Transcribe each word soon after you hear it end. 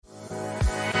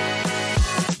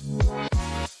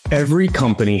Every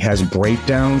company has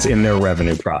breakdowns in their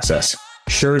revenue process.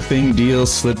 Sure thing deals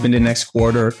slip into next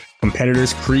quarter,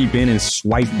 competitors creep in and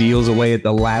swipe deals away at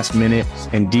the last minute,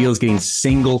 and deals getting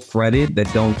single threaded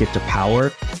that don't get to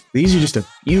power. These are just a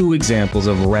few examples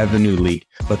of revenue leak,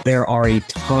 but there are a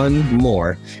ton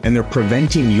more, and they're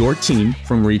preventing your team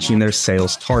from reaching their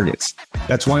sales targets.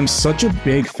 That's why I'm such a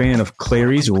big fan of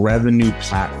Clari's revenue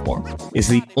platform. It's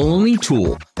the only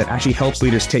tool that actually helps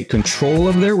leaders take control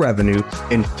of their revenue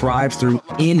and thrive through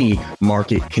any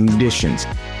market conditions,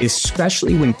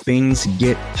 especially when things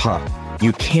get tough.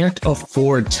 You can't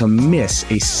afford to miss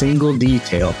a single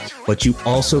detail, but you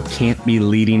also can't be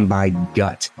leading by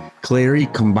gut. Clari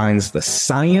combines the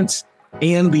science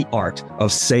and the art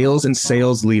of sales and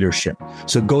sales leadership.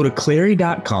 So go to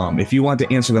Clari.com if you want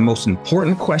to answer the most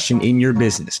important question in your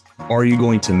business. Are you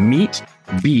going to meet,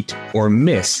 beat, or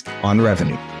miss on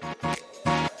revenue?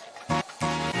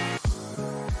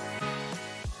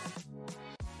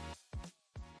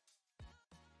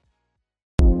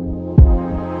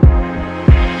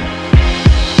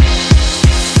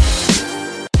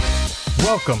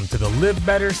 Welcome to the Live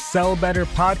Better, Sell Better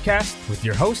podcast with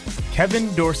your host,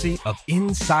 Kevin Dorsey of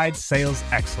Inside Sales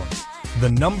Excellence, the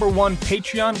 #1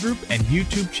 Patreon group and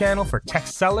YouTube channel for tech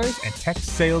sellers and tech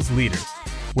sales leaders,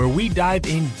 where we dive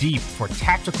in deep for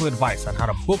tactical advice on how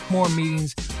to book more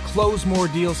meetings, close more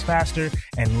deals faster,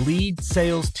 and lead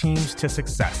sales teams to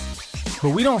success. But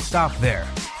we don't stop there.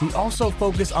 We also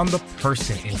focus on the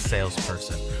person in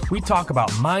salesperson. We talk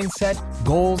about mindset,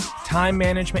 goals, time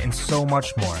management, and so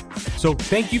much more. So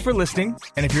thank you for listening.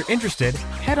 And if you're interested,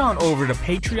 head on over to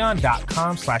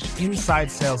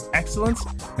patreon.com/inside sales excellence.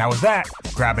 Now with that,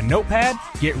 grab a notepad,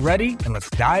 get ready, and let's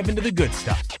dive into the good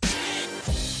stuff.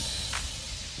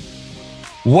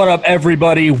 What up,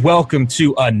 everybody? Welcome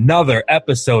to another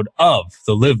episode of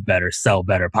the Live Better, Sell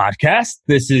Better podcast.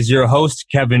 This is your host,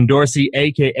 Kevin Dorsey,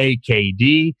 aka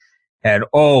KD. And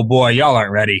oh boy, y'all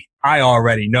aren't ready. I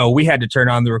already know. We had to turn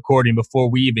on the recording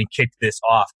before we even kicked this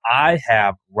off. I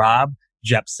have Rob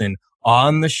Jepson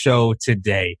on the show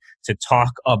today to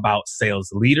talk about sales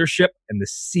leadership and the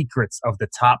secrets of the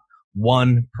top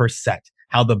 1%,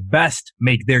 how the best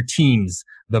make their teams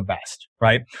the best,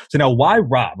 right? So now why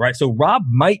Rob, right? So Rob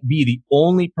might be the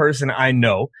only person I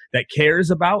know that cares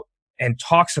about and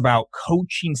talks about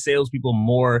coaching salespeople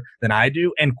more than I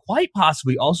do, and quite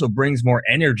possibly also brings more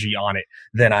energy on it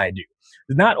than I do.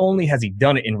 Not only has he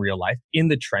done it in real life, in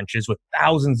the trenches with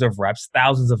thousands of reps,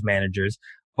 thousands of managers,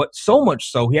 but so much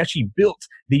so, he actually built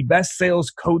the best sales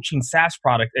coaching SaaS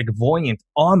product, Voyant,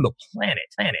 on the planet.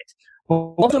 But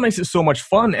what also makes it so much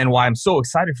fun and why I'm so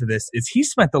excited for this is he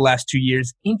spent the last 2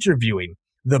 years interviewing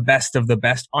the best of the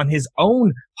best on his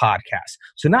own podcast.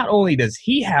 So not only does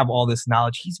he have all this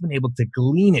knowledge, he's been able to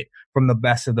glean it from the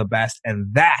best of the best.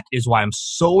 And that is why I'm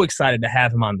so excited to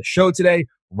have him on the show today.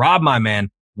 Rob, my man,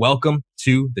 welcome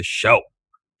to the show.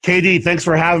 KD, thanks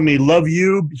for having me. Love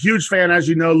you. Huge fan, as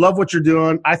you know. Love what you're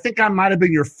doing. I think I might have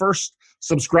been your first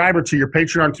subscriber to your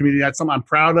Patreon community. That's something I'm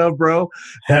proud of, bro.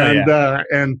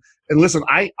 And listen,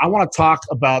 I want to talk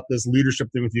about this leadership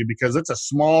thing with you because it's a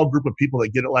small group of people that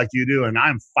get it like you do, and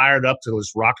I'm fired up to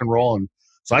just rock and roll. And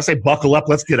so I say buckle up.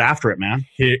 Let's get after it, man.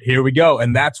 Here we go.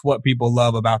 And that's what people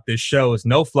love about this show is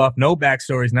no fluff, no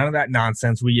backstories, none of that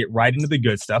nonsense. We get right into the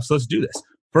good stuff. So let's do this.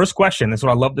 First question, that's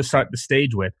what I love to start the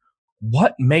stage with.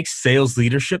 What makes sales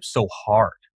leadership so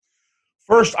hard?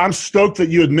 First, I'm stoked that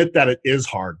you admit that it is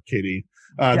hard, KD.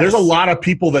 Yes. There's a lot of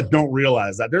people that don't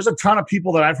realize that. There's a ton of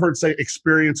people that I've heard say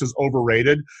experience is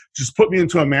overrated. Just put me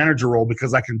into a manager role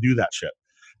because I can do that shit.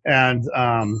 And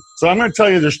so I'm going to tell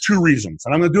you there's 2 reasons.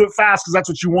 And I'm going to do it fast because that's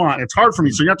what you want. It's hard for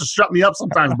me, so you have to shut me up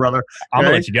sometimes, brother. Okay? I'm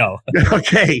going to let you go.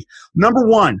 Okay. Number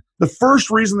 1, the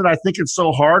first reason that I think it's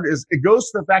so hard is it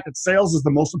goes to the fact that sales is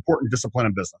the most important discipline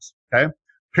in business. Okay?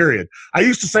 Period. I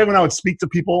used to say when I would speak to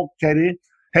people, Katie,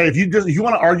 hey, if you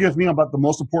want to argue with me about the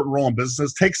most important role in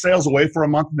businesses, take sales away for a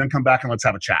month and then come back and let's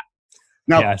have a chat.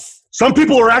 Now, yes. Some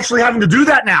people are actually having to do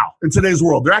that now in today's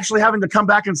world. They're actually having to come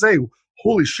back and say,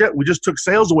 holy shit, we just took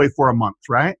sales away for a month,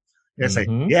 right? They say,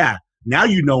 yeah, now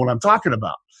you know what I'm talking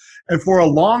about. And for a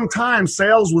long time,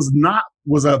 sales was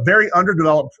a very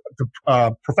underdeveloped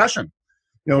profession.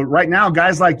 You know, right now,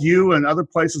 guys like you and other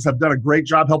places have done a great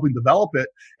job helping develop it.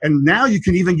 And now you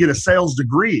can even get a sales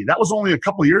degree. That was only a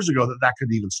couple of years ago that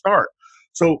could even start.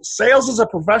 So sales as a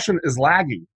profession is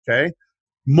lagging, okay?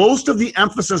 Most of the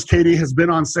emphasis, Katie, has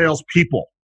been on sales people.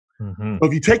 So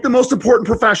if you take the most important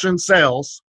profession,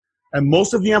 sales, and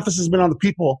most of the emphasis has been on the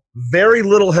people, very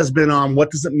little has been on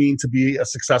what does it mean to be a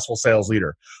successful sales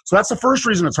leader. So that's the first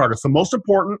reason it's hard. It's the most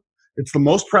important. It's the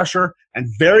most pressure, and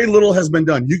very little has been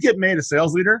done. You get made a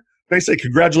sales leader, They say,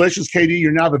 congratulations, KD,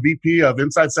 you're now the VP of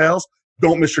Inside Sales.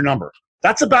 Don't miss your number.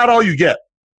 That's about all you get.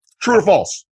 True or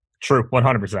false? True,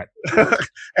 100%.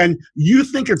 And you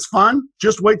think it's fun?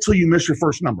 Just wait till you miss your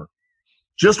first number.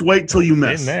 Just wait till you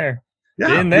miss. In there.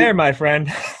 Yeah. In there, my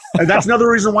friend. And that's another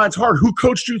reason why it's hard. Who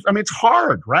coached you? I mean, it's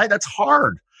hard, right? That's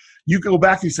hard. You go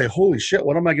back and you say, holy shit,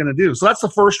 what am I going to do? So that's the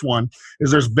first one,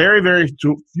 is there's very, very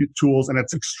few tools, and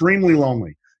it's extremely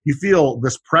lonely. You feel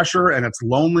this pressure, and it's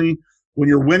lonely. When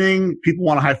you're winning, people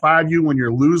want to high five you. When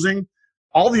you're losing,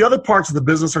 all the other parts of the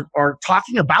business are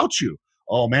talking about you.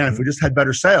 Oh man, if we just had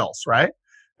better sales, right?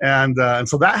 And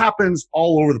so that happens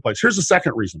all over the place. Here's the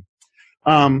second reason.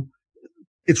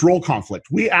 It's role conflict.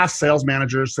 We ask sales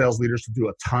managers, sales leaders to do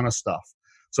a ton of stuff.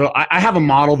 So I have a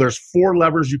model. There's 4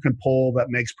 levers you can pull that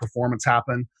makes performance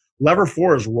happen. Lever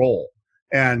 4 is role.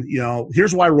 And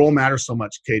here's why role matters so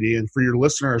much, KD. And for your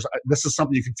listeners, this is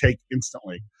something you can take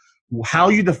instantly. How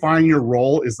you define your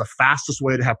role is the fastest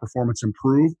way to have performance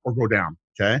improve or go down.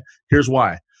 Okay. Here's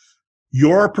why.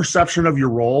 Your perception of your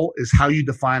role is how you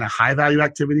define a high value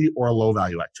activity or a low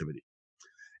value activity.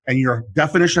 And your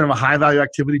definition of a high value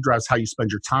activity drives how you spend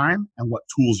your time and what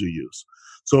tools you use.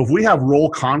 So if we have role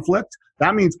conflict,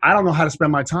 that means I don't know how to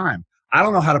spend my time. I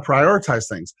don't know how to prioritize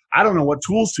things. I don't know what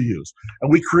tools to use.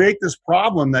 And we create this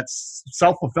problem that's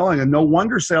self-fulfilling, and no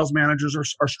wonder sales managers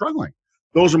are struggling.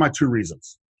 Those are my 2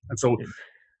 reasons. And so,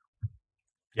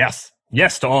 yes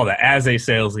to all that. As a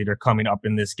sales leader coming up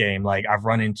in this game, like, I've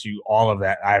run into all of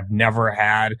that. I've never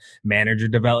had manager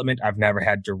development. I've never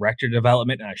had director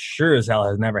development. And I sure as hell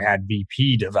has never had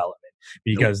VP development,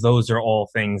 because those are all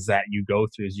things that you go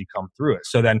through as you come through it.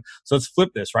 So let's flip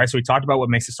this, right? So we talked about what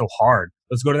makes it so hard.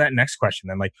 Let's go to that next question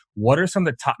then. Like, what are some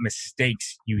of the top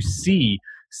mistakes you see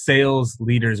sales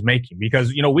leaders making?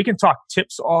 Because, we can talk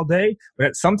tips all day,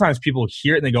 but sometimes people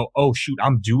hear it and they go, oh, shoot,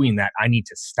 I'm doing that. I need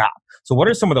to stop. So what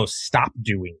are some of those stop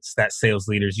doings that sales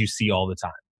leaders you see all the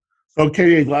time?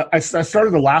 Okay, I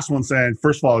started the last one saying,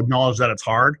 first of all, acknowledge that it's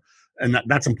hard. And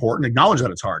that's important. Acknowledge that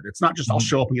it's hard. It's not just I'll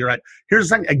show up and get right. Here's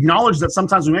the thing. Acknowledge that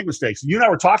sometimes we make mistakes. You and I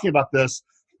were talking about this.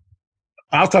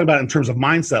 I was talking about it in terms of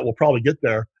mindset. We'll probably get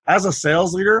there. As a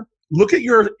sales leader, look at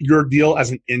your deal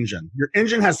as an engine. Your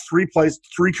engine has 3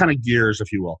 kind of gears,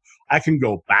 if you will. I can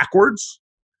go backwards,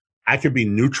 I could be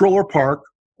neutral or park,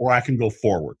 or I can go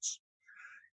forwards.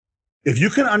 If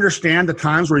you can understand the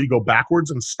times where you go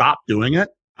backwards and stop doing it,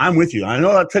 I'm with you. I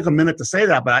know that took a minute to say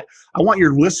that, but I want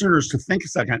your listeners to think a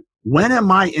second. When am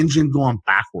my engine going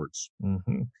backwards?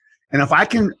 Mm-hmm. And if I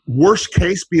can, worst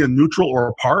case, be a neutral or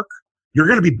a park, you're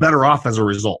going to be better off as a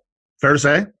result. Fair to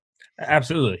say?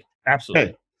 Absolutely.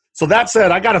 Okay. So that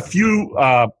said, I got a few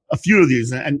of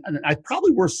these, and I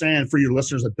probably worth saying for your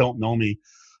listeners that don't know me,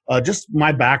 just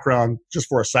my background, just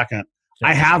for a second.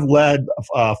 I have led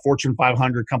a Fortune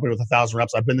 500 company with 1,000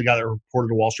 reps. I've been the guy that reported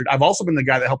to Wall Street. I've also been the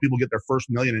guy that helped people get their first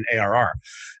 $1 million in ARR.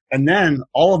 And then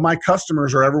all of my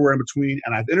customers are everywhere in between,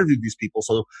 and I've interviewed these people.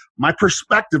 So my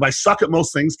perspective, I suck at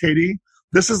most things, KD.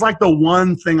 This is like the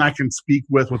one thing I can speak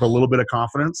with a little bit of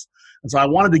confidence. And so I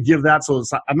wanted to give that, so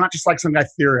I'm not just like some guy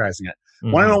theorizing it.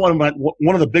 Mm-hmm. Want to know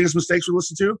one of the biggest mistakes we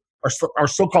listen to are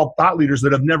so-called thought leaders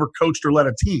that have never coached or led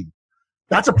a team.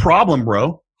 That's a problem,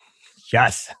 bro.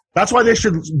 Yes. That's why they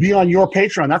should be on your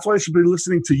Patreon. That's why they should be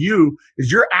listening to you,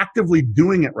 is you're actively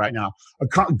doing it right now.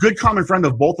 A good common friend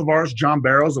of both of ours, John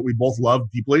Barrows, that we both love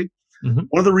deeply. Mm-hmm.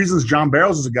 One of the reasons John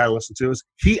Barrows is a guy to listen to is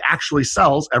he actually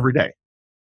sells every day.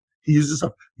 He uses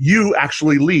stuff. You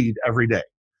actually lead every day.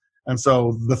 And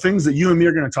so the things that you and me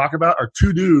are going to talk about are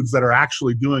 2 dudes that are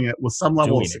actually doing it with some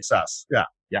level of success. Yeah.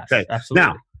 Yes, okay. Absolutely.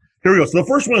 Now, here we go. So the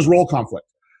first one is role conflict.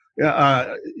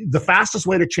 The fastest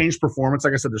way to change performance,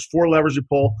 like I said, there's 4 levers you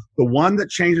pull. The one that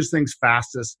changes things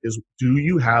fastest is, do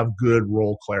you have good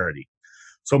role clarity?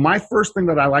 So my first thing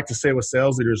that I like to say with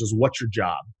sales leaders is, what's your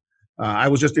job? I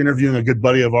was just interviewing a good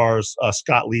buddy of ours,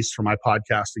 Scott Leese, for my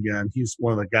podcast again. He's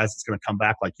one of the guys that's going to come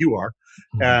back like you are.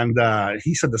 Mm-hmm. And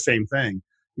he said the same thing.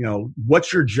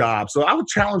 What's your job? So I would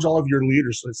challenge all of your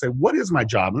leaders to say, what is my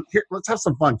job? Here, let's have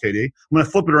some fun, KD. I'm going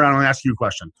to flip it around and ask you a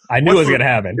question. I knew it was going to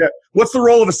happen. Yeah. What's the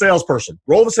role of a salesperson?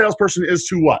 Role of a salesperson is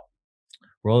to what?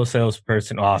 Role of a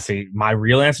salesperson. Oh, see, my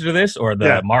real answer to this or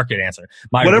the market answer?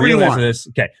 My Whatever real you answer want. to this.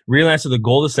 Okay. Real answer. The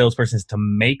goal of the salesperson is to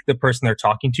make the person they're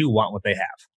talking to want what they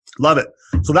have. Love it.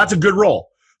 So that's a good role.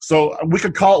 So we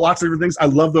could call it lots of different things. I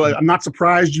love I'm not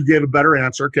surprised you gave a better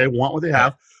answer. Okay. Want what they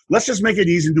have. Let's just make it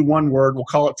easy and do one word. We'll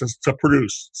call it to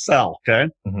produce, sell. Okay.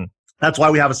 Mm-hmm. That's why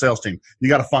we have a sales team. You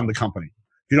got to fund the company.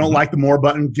 If you don't like the more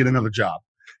button, get another job.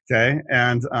 Okay.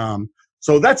 And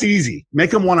so that's easy.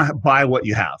 Make them want to buy what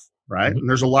you have. Right. Mm-hmm. And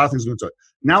there's a lot of things going to it.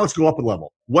 Now let's go up a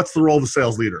level. What's the role of the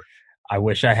sales leader? I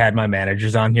wish I had my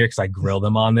managers on here because I grill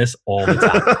them on this all the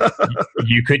time.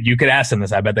 You could ask them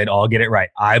this. I bet they'd all get it right.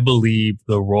 I believe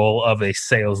the role of a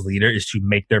sales leader is to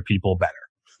make their people better.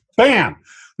 Bam!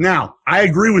 Now, I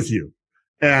agree with you.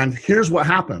 And here's what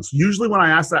happens. Usually when I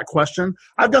ask that question,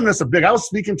 I've done this a big. I was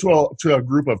speaking to a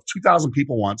group of 2,000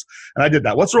 people once, and I did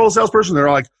that. What's the role of a salesperson?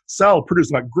 They're like, sell, produce.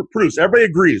 I'm like, produce. Everybody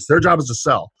agrees. Their job is to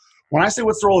sell. When I say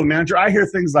what's the role of a manager, I hear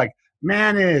things like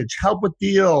manage, help with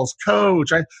deals,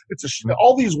 coach.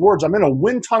 All these words. I'm in a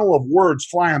wind tunnel of words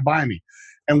flying by me.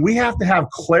 And we have to have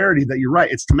clarity that you're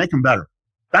right. It's to make them better.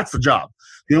 That's the job.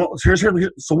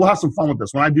 So we'll have some fun with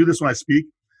this. When I do this, when I speak,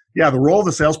 the role of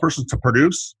the salesperson is to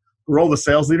produce. The role of the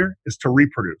sales leader is to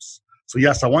reproduce. So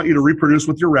yes, I want you to reproduce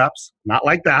with your reps, not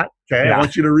like that. Okay. Yeah. I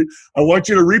want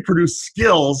you to reproduce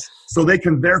skills so they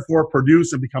can therefore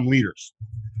produce and become leaders.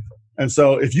 And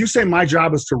so if you say my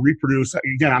job is to reproduce,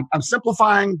 again, I'm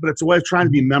simplifying, but it's a way of trying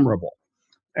to be memorable.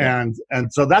 And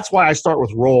so that's why I start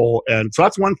with role. And so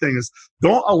that's one thing is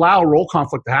don't allow role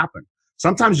conflict to happen.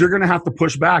 Sometimes you're going to have to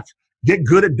push back, get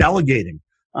good at delegating.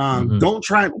 Don't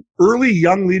try. Early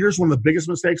young leaders, one of the biggest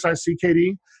mistakes I see,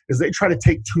 KD, is they try to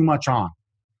take too much on.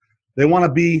 They want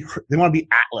to be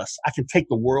Atlas. I can take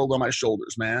the world on my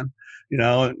shoulders, man.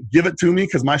 Give it to me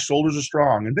because my shoulders are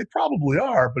strong. And they probably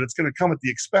are, but it's going to come at the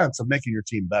expense of making your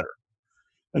team better.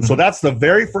 And so that's the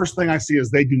very first thing I see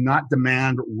is they do not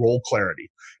demand role clarity.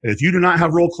 And if you do not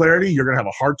have role clarity, you're going to have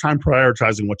a hard time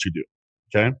prioritizing what you do.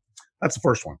 Okay? That's the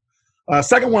first one.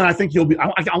 Second one, I think I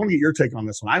want to get your take on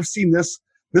this one. I've seen this.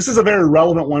 This is a very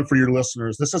relevant one for your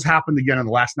listeners. This has happened again in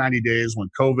the last 90 days when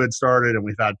COVID started and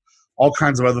we've had all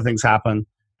kinds of other things happen.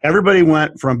 Everybody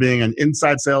went from being an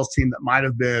inside sales team that might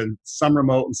have been some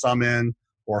remote and some in,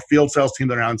 or a field sales team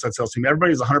that are now inside sales team.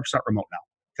 Everybody's 100% remote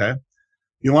now, okay?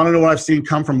 You want to know what I've seen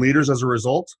come from leaders as a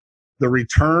result? The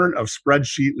return of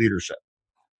spreadsheet leadership.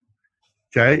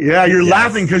 Okay? Yeah, you're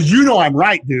laughing because you know I'm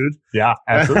right, dude. Yeah,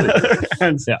 absolutely.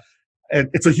 And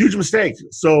it's a huge mistake.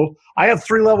 So I have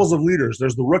 3 levels of leaders.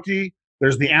 There's the rookie,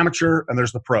 there's the amateur, and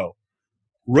there's the pro.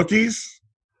 Rookies,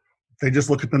 they just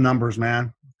look at the numbers,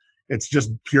 man. It's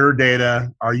just pure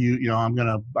data. I'm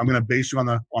gonna base you on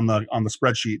the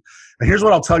spreadsheet. And here's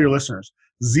what I'll tell your listeners: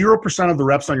 0% of the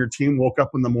reps on your team woke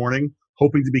up in the morning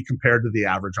hoping to be compared to the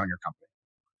average on your company.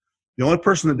 The only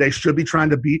person that they should be trying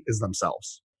to beat is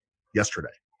themselves. Yesterday,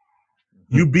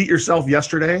 you beat yourself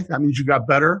yesterday. That means you got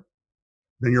better.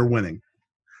 Then you're winning.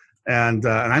 And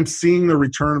I'm seeing the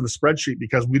return of the spreadsheet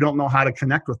because we don't know how to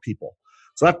connect with people.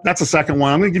 So that's a second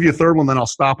one. I'm going to give you a third one, then I'll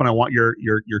stop and I want your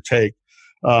take.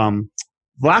 The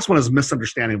last one is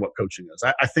misunderstanding what coaching is.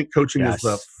 I think coaching is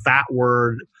the fat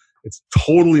word. It's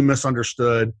totally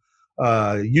misunderstood.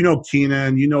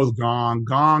 Keenan,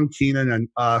 Gong, Keenan, and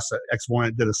us at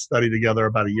Xvoyant did a study together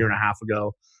about a year and a half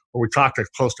ago where we talked to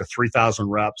close to 3,000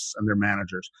 reps and their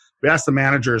managers. We asked the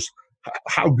managers,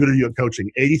 how good are you at coaching?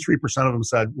 83% of them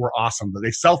said, we're awesome. They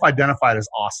self-identified as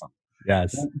awesome.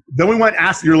 Yes. Then we went and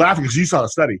asked, you're laughing because you saw the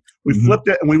study. We flipped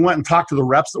it and we went and talked to the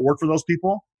reps that work for those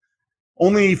people.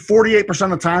 Only 48% of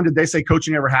the time did they say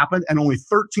coaching ever happened, and only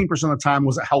 13% of the time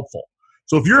was it helpful.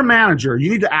 So if you're a manager, you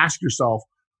need to ask yourself,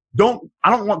 I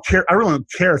really don't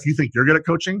care if you think you're good at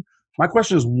coaching. My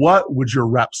question is, what would your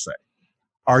reps say?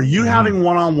 Are you having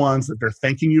one-on-ones that they're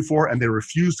thanking you for and they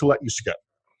refuse to let you skip?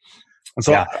 And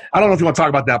so I don't know if you want to talk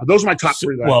about that, but those are my top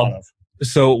 3 that I thought of.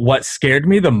 So what scared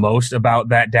me the most about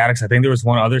that data, because I think there was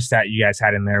one other stat you guys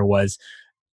had in there, was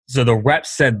so the reps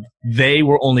said they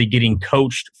were only getting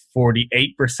coached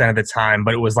 48% of the time,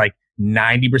 but it was like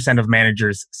 90% of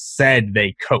managers said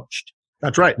they coached.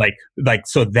 That's right. Like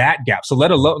so that gap. So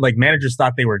let alone like managers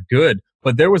thought they were good,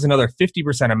 but there was another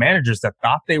 50% of managers that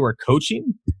thought they were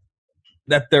coaching,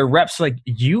 that their reps like,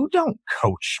 you don't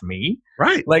coach me.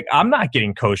 Right. Like I'm not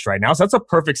getting coached right now. So that's a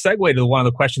perfect segue to one of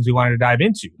the questions we wanted to dive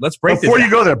into. Let's break this down.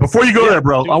 Before you go there,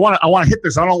 bro, I want to hit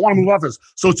this. I don't want to move off this.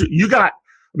 So you got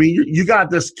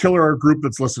this killer group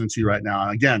that's listening to you right now.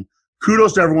 And again,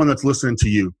 kudos to everyone that's listening to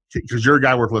you because you're a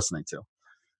guy worth listening to.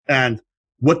 And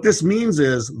what this means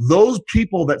is those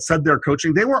people that said they're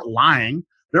coaching, they weren't lying.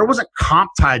 There wasn't comp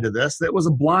tied to this. It was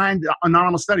a blind,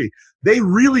 anonymous study. They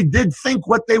really did think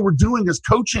what they were doing is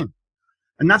coaching.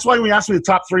 And that's why when you ask me the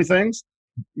top 3 things,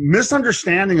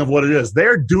 misunderstanding of what it is.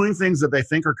 They're doing things that they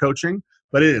think are coaching,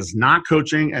 but it is not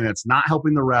coaching, and it's not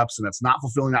helping the reps, and it's not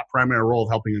fulfilling that primary role of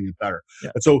helping them get better.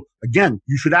 Yeah. And so, again,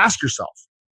 you should ask yourself,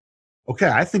 okay,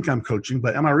 I think I'm coaching,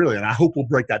 but am I really? And I hope we'll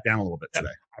break that down a little bit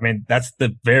today. I mean, that's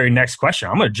the very next question.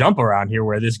 I'm going to jump around here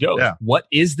where this goes. Yeah. What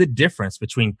is the difference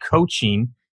between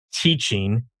coaching,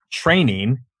 teaching,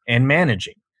 training, and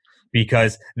managing?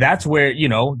 Because that's where,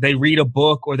 they read a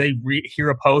book or they hear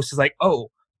a post. It's like, oh,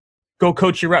 go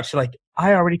coach your reps. You're like,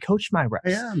 I already coached my reps.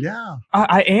 I am, yeah.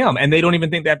 I am. And they don't even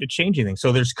think they have to change anything.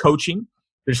 So there's coaching,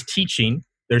 there's teaching,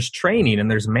 there's training, and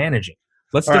there's managing.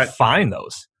 Let's define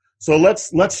those. So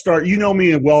let's start. You know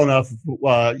me well enough.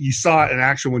 You saw it in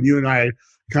action when you and I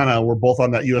kind of were both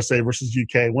on that USA versus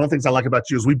UK. One of the things I like about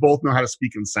you is we both know how to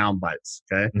speak in sound bites.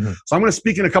 Okay. Mm-hmm. So I'm going to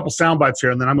speak in a couple sound bites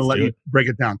here, and then I'm going to let you break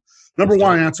it down. Number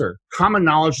one answer, common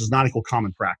knowledge does not equal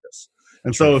common practice.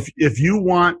 And so if you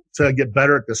want to get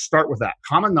better at this, start with that.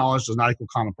 Common knowledge does not equal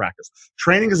common practice.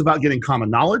 Training is about getting common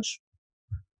knowledge.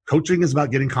 Coaching is about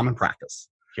getting common practice.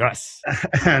 Yes.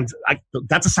 And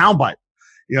that's a soundbite,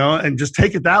 and just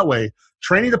take it that way.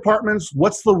 Training departments,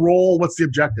 what's the role? What's the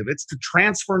objective? It's to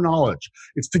transfer knowledge.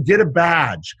 It's to get a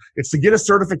badge. It's to get a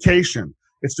certification.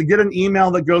 It's to get an email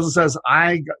that goes and says,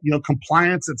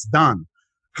 compliance, it's done.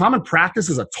 Common practice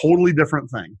is a totally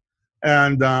different thing.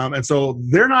 And so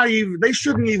they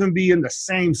shouldn't even be in the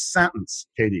same sentence,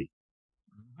 KD.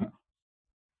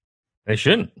 They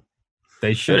shouldn't.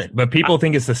 But people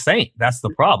think it's the same. That's the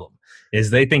problem,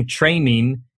 is they think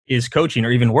training is coaching,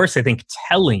 or even worse, they think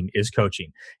telling is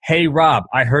coaching. Hey, Rob,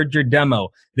 I heard your demo.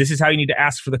 This is how you need to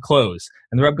ask for the close.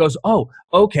 And the rep goes, oh,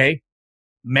 okay.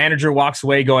 Manager walks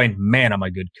away going, man, I'm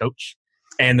a good coach.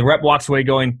 And the rep walks away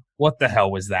going, what the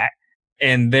hell was that?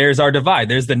 And there's our divide.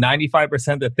 There's the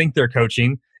 95% that think they're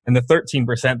coaching and the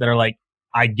 13% that are like,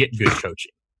 I get good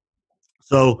coaching.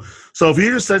 So if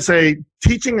you just say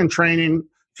teaching and training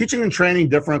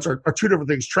difference are two different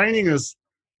things. Training is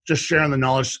just sharing the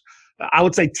knowledge. I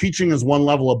would say teaching is one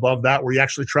level above that, where you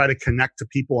actually try to connect to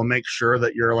people and make sure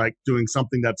that you're like doing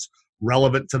something that's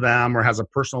relevant to them or has a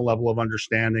personal level of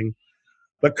understanding.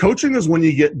 But coaching is when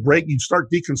you start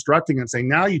deconstructing and saying,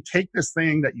 now you take this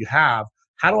thing that you have,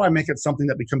 how do I make it something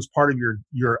that becomes part of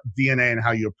your DNA and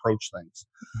how you approach things?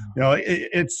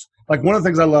 It's like one of the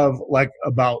things I love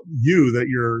about you that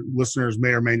your listeners may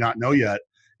or may not know yet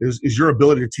is your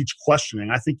ability to teach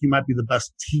questioning. I think you might be the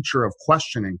best teacher of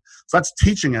questioning. So that's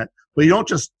teaching it, but you don't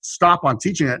just stop on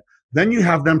teaching it. Then you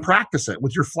have them practice it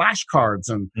with your flashcards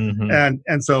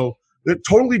and so they're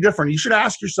totally different. You should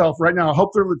ask yourself right now, I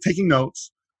hope they're taking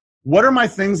notes. What are my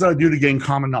things that I do to gain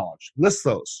common knowledge? List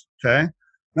those, okay?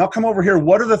 Now come over here.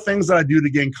 What are the things that I do to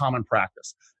gain common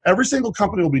practice? Every single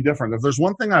company will be different. If there's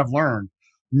one thing I've learned,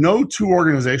 no two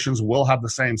organizations will have the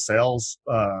same sales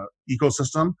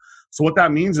ecosystem. So what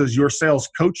that means is your sales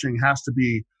coaching has to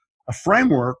be a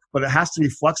framework, but it has to be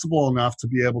flexible enough to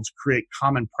be able to create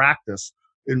common practice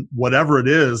in whatever it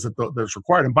is that's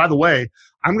required. And by the way,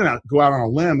 I'm going to go out on a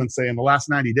limb and say in the last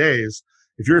 90 days,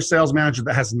 if you're a sales manager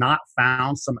that has not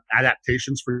found some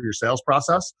adaptations for your sales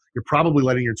process, you're probably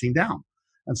letting your team down.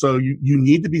 And so you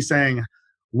need to be saying,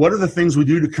 what are the things we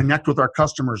do to connect with our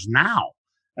customers now?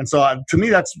 And so to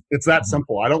me, it's that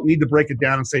simple. I don't need to break it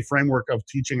down and say framework of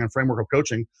teaching and framework of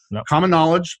coaching. Nope. Common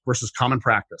knowledge versus common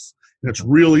practice. And it's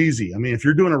real easy. I mean, if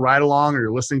you're doing a ride along or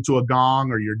you're listening to a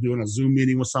gong or you're doing a Zoom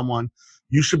meeting with someone,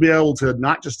 you should be able to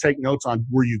not just take notes on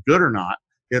were you good or not.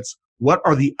 It's what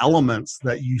are the elements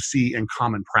that you see in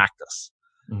common practice.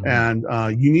 Mm-hmm.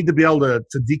 And you need to be able to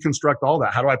deconstruct all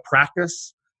that. How do I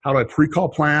practice? How do I pre-call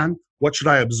plan? What should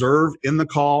I observe in the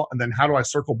call? And then how do I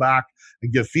circle back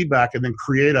and give feedback and then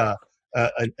create an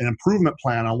improvement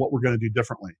plan on what we're going to do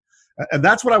differently? And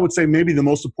that's what I would say maybe the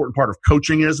most important part of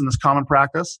coaching is in this common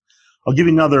practice. I'll give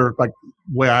you another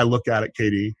way I look at it,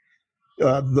 KD.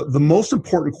 The most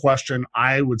important question,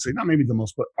 I would say, not maybe the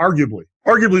most, but arguably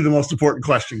the most important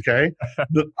question, okay?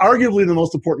 Arguably the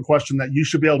most important question that you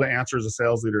should be able to answer as a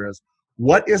sales leader is,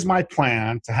 what is my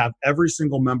plan to have every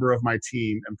single member of my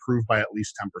team improve by at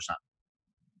least 10%?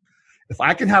 If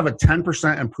I can have a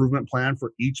 10% improvement plan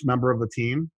for each member of the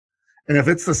team, and if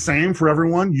it's the same for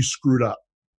everyone, you screwed up.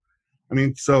 I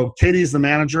mean, so Katie's the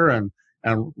manager, and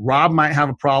Rob might have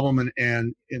a problem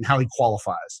in how he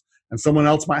qualifies. And someone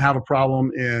else might have a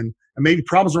problem and maybe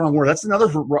problem's the wrong word. That's another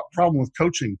problem with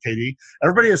coaching, Katie.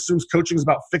 Everybody assumes coaching is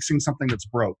about fixing something that's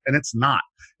broke, and it's not.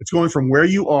 It's going from where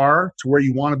you are to where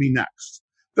you want to be next.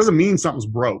 It doesn't mean something's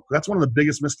broke. That's one of the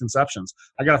biggest misconceptions.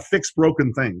 I got to fix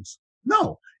broken things.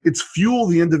 No, it's fuel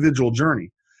the individual journey.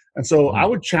 And so I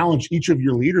would challenge each of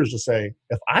your leaders to say,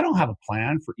 if I don't have a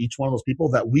plan for each one of those people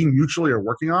that we mutually are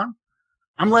working on,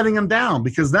 I'm letting them down,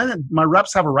 because then my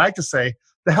reps have a right to say,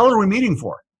 the hell are we meeting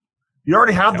for? You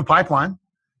already have the pipeline.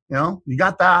 You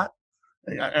got that.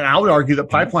 And I would argue that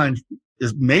pipeline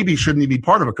shouldn't even be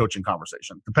part of a coaching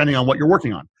conversation, depending on what you're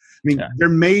working on. I mean, there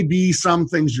may be some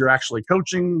things you're actually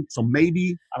coaching, so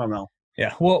maybe, I don't know.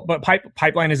 Yeah, well, but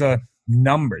pipeline is a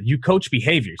number. You coach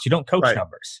behaviors. You don't coach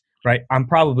numbers, right? I'm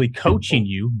probably coaching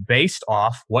you based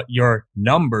off what your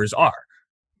numbers are.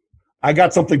 I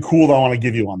got something cool that I want to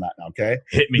give you on that now, Okay.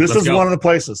 Hit me. This Let's is go. one of the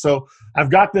places. So I've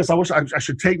got this. I wish I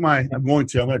should take I'm going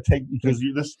to take, because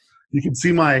you can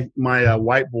see my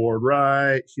whiteboard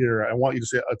right here. I want you to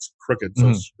see it's crooked.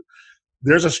 So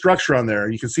there's a structure on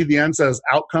there. You can see the end says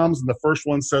outcomes and the first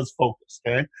one says focus.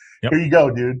 Okay. Yep. Here you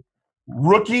go, dude.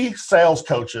 Rookie sales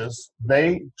coaches,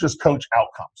 they just coach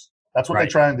outcomes. That's what they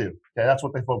try and do. Okay. That's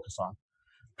what they focus on.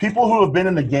 People who have been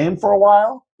in the game for a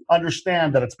while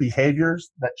understand that it's behaviors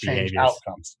that change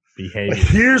outcomes. But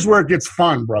here's where it gets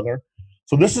fun, brother.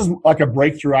 So this is like a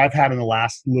breakthrough I've had in the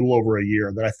last little over a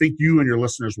year that I think you and your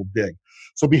listeners will dig.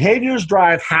 So behaviors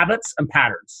drive habits and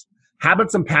patterns.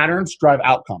 Habits and patterns drive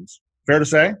outcomes. Fair to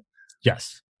say?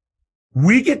 Yes.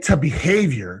 We get to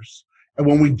behaviors, and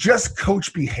when we just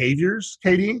coach behaviors,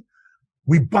 KD,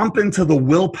 we bump into the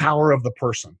willpower of the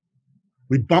person.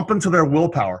 We bump into their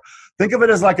willpower. Think of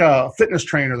it as like a fitness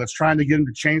trainer that's trying to get them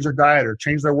to change their diet or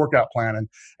change their workout plan. And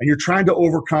you're trying to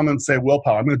overcome and say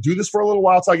willpower. I'm going to do this for a little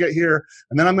while until I get here.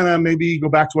 And then I'm going to maybe go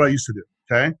back to what I used to do.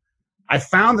 Okay. I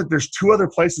found that there's two other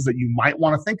places that you might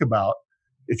want to think about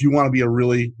if you want to be a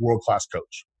really world-class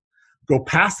coach. Go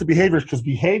past the behaviors, because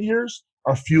behaviors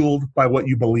are fueled by what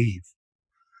you believe.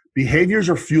 Behaviors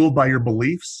are fueled by your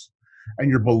beliefs, and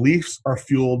your beliefs are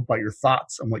fueled by your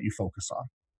thoughts and what you focus on.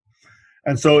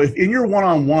 And so if in your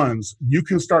one-on-ones, you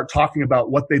can start talking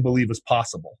about what they believe is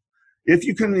possible. If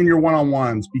you can, in your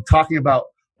one-on-ones, be talking about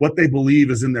what they believe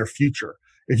is in their future.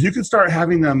 If you can start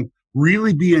having them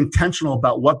really be intentional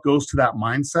about what goes to that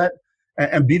mindset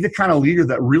and be the kind of leader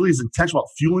that really is intentional about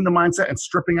fueling the mindset and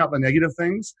stripping out the negative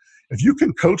things. If you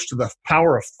can coach to the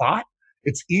power of thought,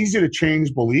 it's easy to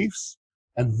change beliefs,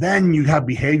 and then you have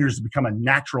behaviors that become a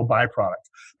natural byproduct.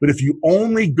 But if you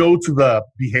only go to the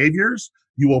behaviors,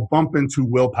 you will bump into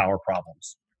willpower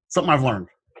problems. Something I've learned.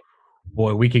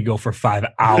 Boy, we could go for 5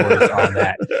 hours on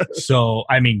that. So,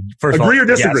 I mean, first of all, agree or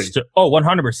disagree? Yes,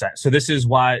 100%. So this is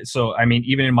why, I mean,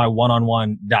 even in my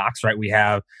one-on-one docs, right, we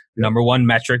have number one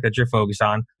metric that you're focused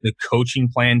on, the coaching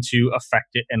plan to affect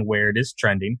it and where it is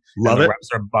trending. Love and the it. reps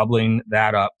are bubbling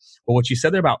that up. But what you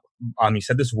said there about, you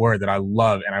said this word that I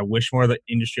love, and I wish more of the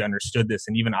industry understood this,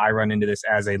 and even I run into this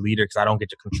as a leader because I don't get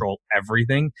to control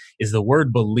everything, is the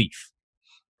word belief,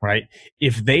 right?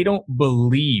 If they don't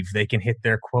believe they can hit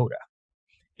their quota,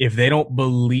 if they don't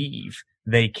believe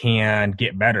they can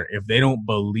get better, if they don't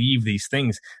believe these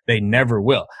things, they never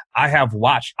will. I have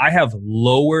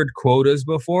lowered quotas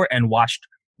before and watched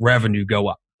revenue go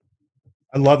up.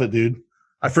 I love it, dude.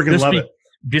 I freaking love it.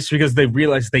 Just because they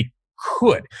realized they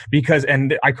could.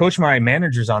 And I coach my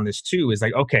managers on this too, is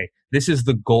like, okay, this is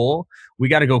the goal. We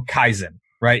got to go Kaizen,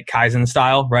 right? Kaizen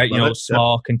style, right? Love it.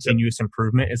 Small, continuous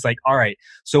improvement. It's like, all right,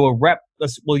 so a rep,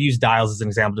 we'll use dials as an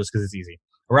example just because it's easy.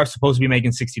 A rep's supposed to be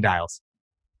making 60 dials.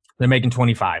 They're making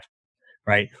 25,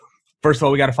 right? First of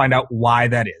all, we got to find out why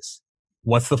that is.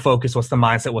 What's the focus? What's the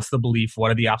mindset? What's the belief?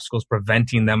 What are the obstacles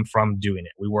preventing them from doing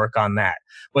it? We work on that.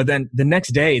 But then the next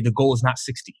day, the goal is not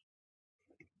 60.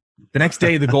 The next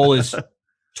day, the goal is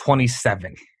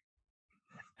 27.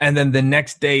 And then the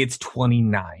next day, it's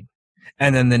 29.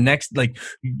 And then the next,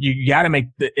 you got to make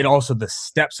it also the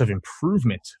steps of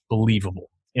improvement believable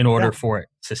in order for it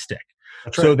to stick.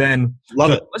 That's So right. then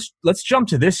Love it. let's jump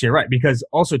to this here, right? Because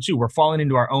also too, we're falling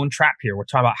into our own trap here. We're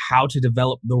talking about how to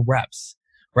develop the reps,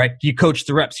 right? You coach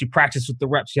the reps, you practice with the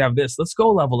reps, you have this. Let's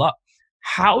go level up.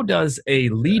 How does a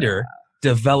leader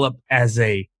develop as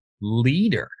a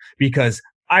leader? Because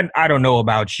I don't know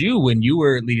about you when you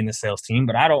were leading the sales team,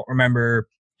 but I don't remember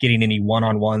getting any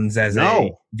one-on-ones as a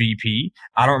VP.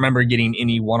 I don't remember getting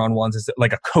any one-on-ones as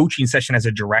like a coaching session as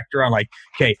a director. I'm like,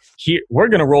 okay, here we're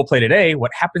going to role play today.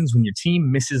 What happens when your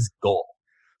team misses goal?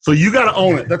 So you got to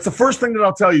own it. That's the first thing that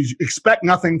I'll tell you. Expect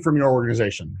nothing from your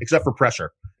organization except for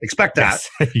pressure. Expect that.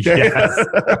 Yes.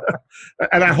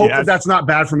 And I hope that that's not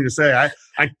bad for me to say.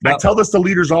 I tell this to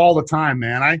leaders all the time,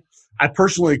 man. I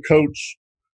personally coach,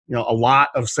 a lot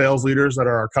of sales leaders that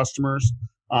are our customers.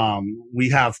 We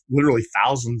have literally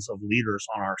thousands of leaders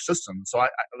on our system. So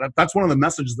that's one of the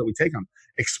messages that we take on.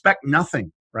 Expect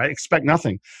nothing, right? Expect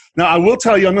nothing. Now, I will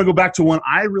tell you, I'm going to go back to when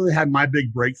I really had my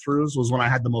big breakthroughs was when I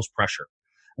had the most pressure.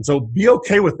 And so be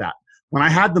okay with that. When I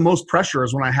had the most pressure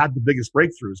is when I had the biggest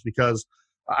breakthroughs because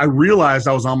I realized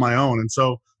I was on my own. And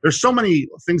so there's so many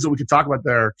things that we could talk about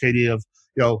there, Katie, of,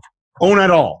 own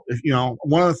it all.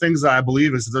 One of the things that I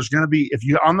believe is that there's going to be, if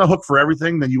you're on the hook for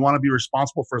everything, then you want to be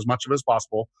responsible for as much of it as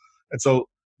possible. And so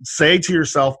say to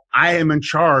yourself, I am in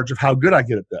charge of how good I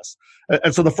get at this.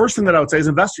 And so the first thing that I would say is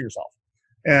invest in yourself.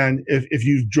 And if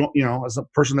you, as a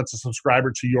person that's a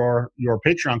subscriber to your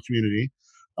Patreon community,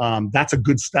 that's a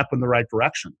good step in the right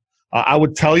direction. I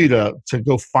would tell you to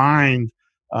go find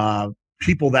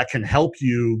people that can help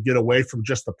you get away from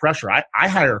just the pressure. I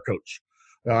hire a coach.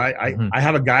 I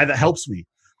have a guy that helps me.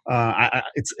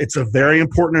 It's a very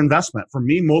important investment for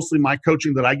me. Mostly my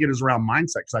coaching that I get is around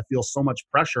mindset because I feel so much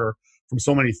pressure from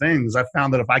so many things. I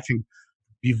found that if I can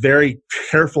be very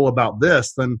careful about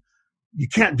this, then you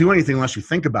can't do anything unless you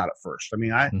think about it first. I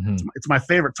mean, it's my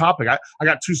favorite topic. I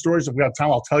got 2 stories. If we have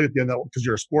time, I'll tell you at the end of because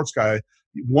you're a sports guy.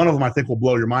 One of them I think will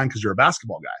blow your mind because you're a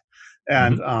basketball guy.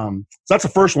 And so that's the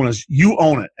first one is you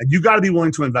own it. And you got to be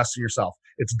willing to invest in yourself.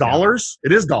 It's dollars.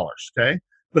 It is dollars, okay?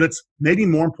 But it's maybe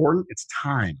more important, it's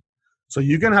time. So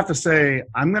you're going to have to say,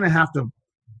 I'm going to have to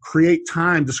create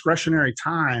time, discretionary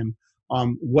time.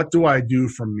 What do I do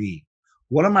for me?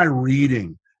 What am I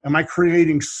reading? Am I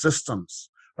creating systems?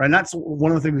 Right? And that's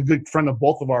one of the things a good friend of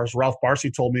both of ours, Ralph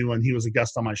Barcy, told me when he was a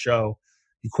guest on my show.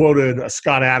 He quoted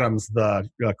Scott Adams, the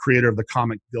creator of the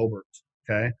comic Dilbert.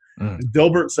 Okay. And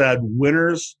Dilbert said,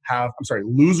 losers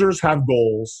have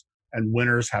goals and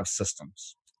winners have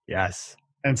systems. Yes.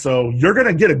 And so you're going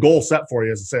to get a goal set for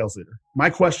you as a sales leader. My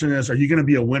question is, are you going to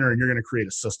be a winner and you're going to create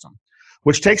a system?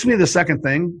 Which takes me to the second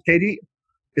thing, Katie.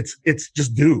 It's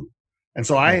just do. And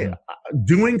so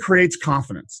doing creates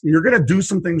confidence. You're going to do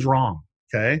some things wrong.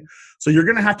 Okay. So you're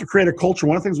going to have to create a culture.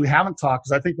 One of the things we haven't talked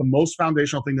is I think the most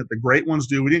foundational thing that the great ones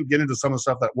do, we didn't get into some of the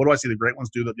stuff that, what do I see the great ones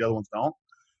do that the other ones don't?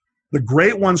 The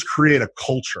great ones create a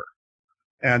culture.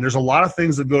 And there's a lot of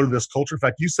things that go to this culture. In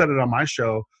fact, you said it on my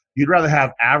show. You'd rather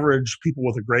have average people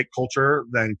with a great culture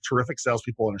than terrific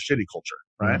salespeople in a shitty culture,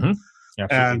 right?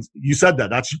 And you said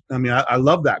that. I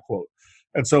love that quote.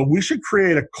 And so we should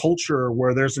create a culture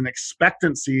where there's an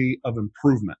expectancy of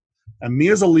improvement. And me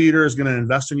as a leader is going to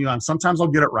invest in you. And sometimes I'll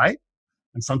get it right,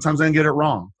 and sometimes I get it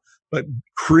wrong. But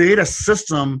create a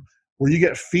system where you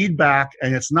get feedback,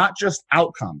 and it's not just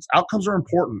outcomes. Outcomes are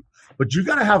important, but you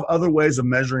got to have other ways of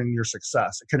measuring your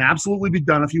success. It can absolutely be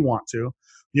done if you want to.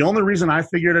 The only reason I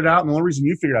figured it out, and the only reason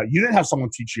you figured it out, you didn't have someone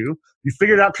teach you. You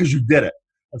figured it out because you did it.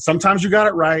 And sometimes you got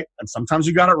it right, and sometimes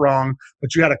you got it wrong,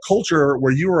 but you had a culture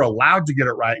where you were allowed to get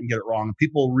it right and get it wrong, and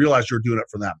people realized you were doing it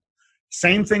for them.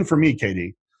 Same thing for me,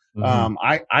 Katie. I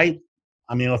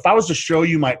mean, if I was to show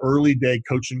you my early day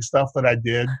coaching stuff that I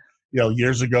did,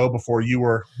 years ago before you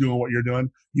were doing what you're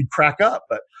doing, you'd crack up.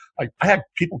 But I had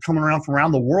people coming around from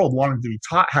around the world wanting to be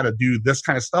taught how to do this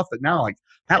kind of stuff that now,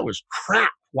 that was crap.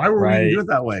 Why were we doing it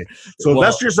that way? So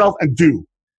invest in yourself and do.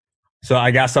 So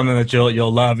I got something that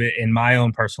you'll love it in my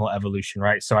own personal evolution,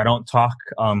 right? So I don't talk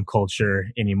culture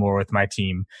anymore with my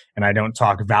team, and I don't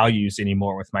talk values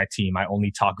anymore with my team. I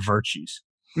only talk virtues.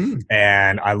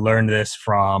 And I learned this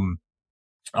from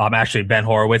actually Ben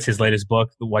Horowitz, his latest book,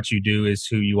 What You Do Is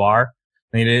Who You Are.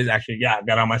 And it is actually, I've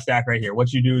got it on my stack right here.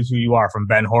 What You Do Is Who You Are from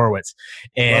Ben Horowitz.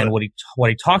 And what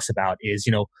he talks about is,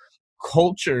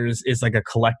 cultures is like a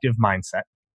collective mindset.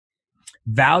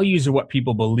 Values are what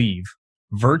people believe.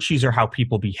 Virtues are how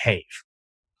people behave.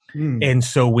 And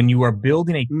so when you are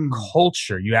building a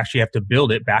culture, you actually have to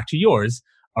build it, back to yours,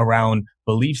 around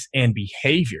beliefs and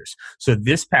behaviors. So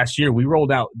this past year, we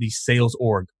rolled out the sales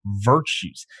org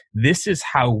virtues. This is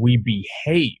how we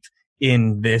behave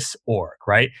in this org,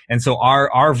 right? And so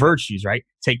our virtues, right?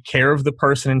 Take care of the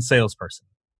person and salesperson.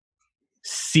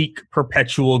 Seek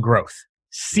perpetual growth.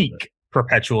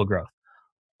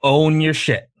 Own your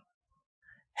shit.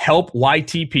 Help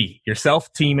YTP,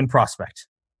 yourself, team, and prospect.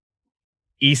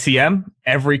 ECM,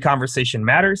 every conversation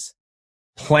matters.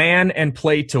 Plan and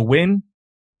play to win,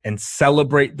 and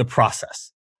celebrate the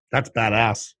process. That's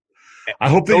badass. I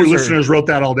hope that your listeners wrote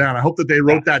that all down. I hope that they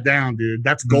wrote that down, dude.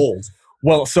 That's gold.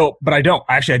 Well, but I don't.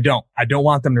 Actually, I don't. I don't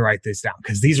want them to write this down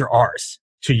because these are ours.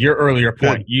 To your earlier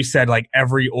point, you said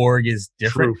every org is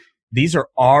different. True. These are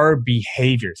our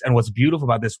behaviors. And what's beautiful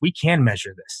about this, we can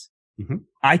measure this.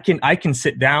 I can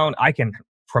sit down, I can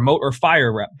promote or fire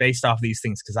a rep based off these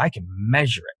things because I can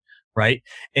measure it. Right.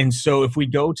 And so if we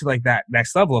go to that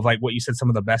next level of what you said, some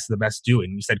of the best do,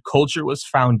 and you said culture was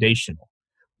foundational.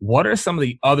 What are some of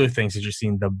the other things that you're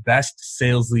seeing the best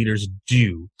sales leaders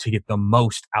do to get the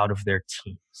most out of their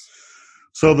teams?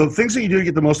 So the things that you do to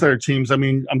get the most out of your teams, I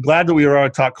mean, I'm glad that we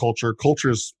already taught culture.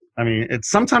 Culture's, it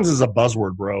sometimes is a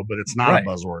buzzword, bro, but it's not a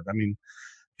buzzword. I mean,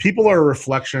 people are a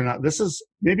reflection. This is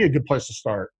maybe a good place to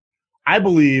start. I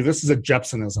believe this is a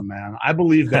Jepsonism, man. I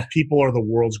believe that people are the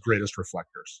world's greatest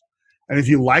reflectors. And if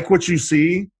you like what you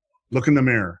see, look in the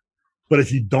mirror. But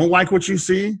if you don't like what you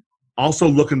see, also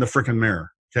look in the freaking mirror.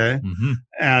 Okay.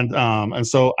 And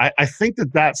so I think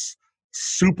that that's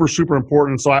super, super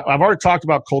important. So I've already talked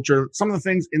about culture. Some of the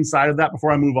things inside of that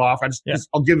before I move off, I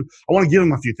want to give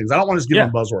them a few things. I don't want to just give them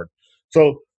a buzzword.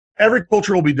 So every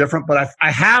culture will be different, but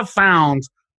I have found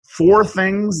 4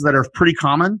 things that are pretty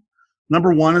common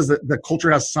Number one is that the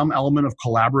culture has some element of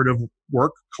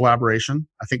collaboration.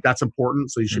 I think that's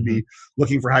important. So you should be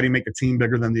looking for how do you make a team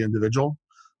bigger than the individual.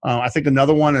 I think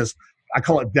another one is, I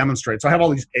call it demonstrate. So I have all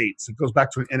these 8s. It goes back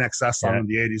to an NXS song in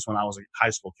the 80s when I was a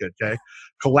high school kid, okay?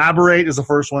 Collaborate is the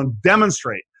first one.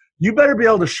 Demonstrate. You better be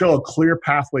able to show a clear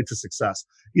pathway to success,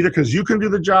 either because you can do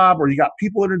the job or you got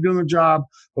people that are doing the job.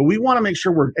 But we want to make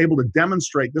sure we're able to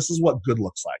demonstrate this is what good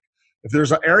looks like. If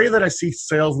there's an area that I see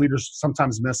sales leaders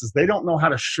sometimes miss is they don't know how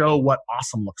to show what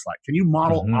awesome looks like. Can you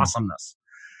model awesomeness?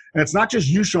 And it's not just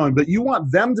you showing, but you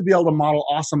want them to be able to model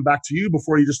awesome back to you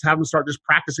before you just have them start just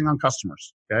practicing on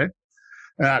customers, okay?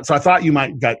 So I thought you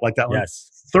might get like that one. Yes.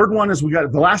 Third one is we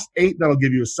got the last 8 that'll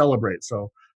give you is celebrate.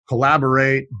 So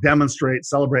collaborate, demonstrate,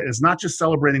 celebrate. It's not just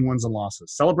celebrating wins and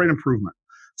losses. Celebrate improvement.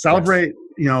 Celebrate,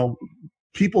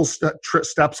 people's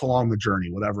steps along the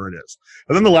journey, whatever it is.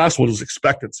 And then the last one is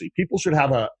expectancy. People should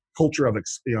have a culture of,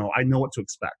 I know what to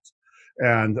expect.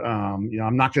 And,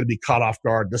 I'm not going to be caught off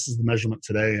guard. This is the measurement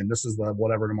today, and this is the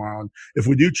whatever tomorrow. And if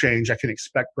we do change, I can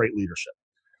expect great leadership.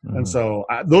 And so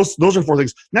those are 4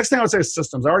 things. Next thing I would say is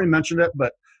systems. I already mentioned it,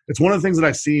 but it's one of the things that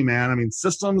I see, man. I mean,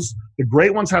 systems, the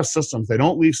great ones have systems. They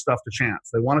don't leave stuff to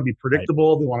chance. They want to be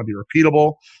predictable. Right. They want to be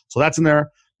repeatable. So that's in there.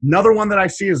 Another one that I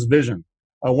see is vision.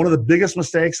 One of the biggest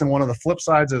mistakes and one of the flip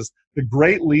sides is the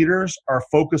great leaders are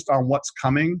focused on what's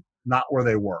coming, not where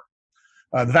they were.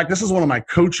 In fact, this is one of my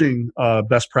coaching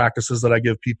best practices that I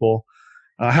give people.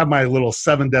 I have my little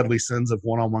 7 deadly sins of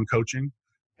one-on-one coaching.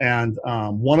 And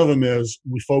one of them is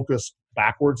we focus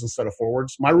backwards instead of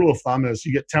forwards. My rule of thumb is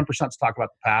you get 10% to talk about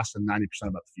the past and 90%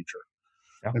 about the future.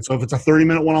 Yeah. And so if it's a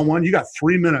 30-minute one-on-one, you got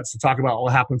 3 minutes to talk about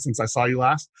what happened since I saw you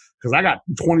last, because I got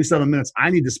 27 minutes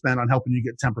I need to spend on helping you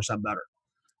get 10% better.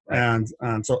 Right.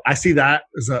 And so I see that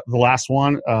as the last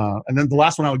one. And then the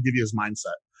last one I would give you is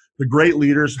mindset. The great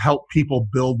leaders help people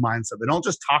build mindset. They don't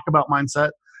just talk about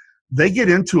mindset. They get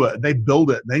into it. They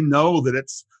build it. They know that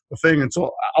it's the thing. And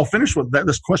so I'll finish with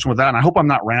this question with that. And I hope I'm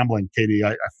not rambling, Katie.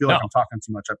 I feel like I'm talking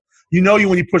too much.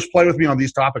 When you push play with me on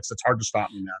these topics, it's hard to stop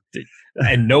me, man.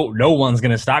 And no one's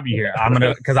going to stop you here.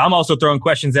 Because I'm also throwing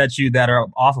questions at you that are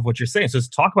off of what you're saying. So let's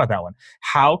talk about that one.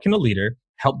 How can a leader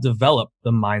help develop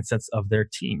the mindsets of their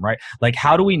team, right? Like,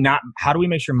 how do we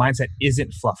make sure mindset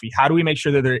isn't fluffy? How do we make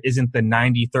sure that there isn't the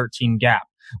 90-13 gap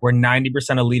where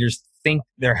 90% of leaders think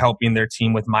they're helping their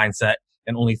team with mindset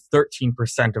and only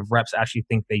 13% of reps actually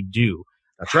think they do?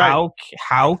 That's right.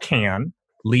 How can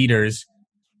leaders,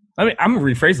 I'm going to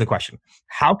rephrase the question.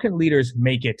 How can leaders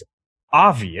make it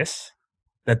obvious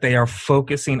that they are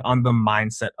focusing on the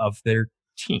mindset of their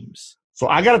teams? So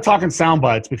I got to talk in sound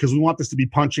bites because we want this to be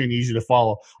punchy and easy to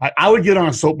follow. I would get on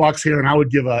a soapbox here and I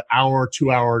would give an hour,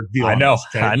 2-hour deal. I know.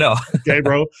 Okay,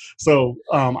 bro. So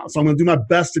I'm going to do my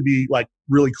best to be like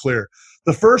really clear.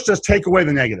 The first is take away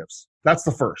the negatives. That's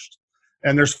the first.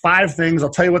 And there's 5 things. I'll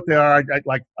tell you what they are.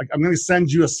 I'm going to send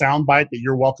you a sound bite that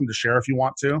you're welcome to share if you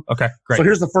want to. Okay, great. So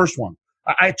here's the first one.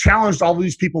 I challenged all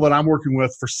these people that I'm working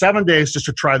with for 7 days just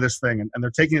to try this thing. And they're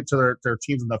taking it to their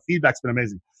teams, and the feedback's been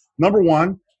amazing. Number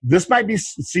 1, this might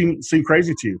seem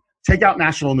crazy to you. Take out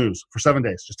national news for 7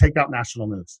 days. Just take out national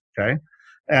news, okay?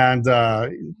 And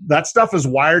that stuff is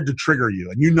wired to trigger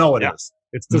you, and you know it is.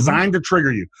 It's designed to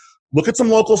trigger you. Look at some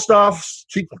local stuff.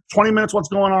 Keep 20 minutes what's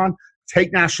going on.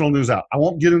 Take national news out. I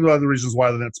won't get into other reasons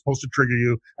why it's supposed to trigger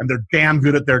you, and they're damn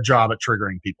good at their job at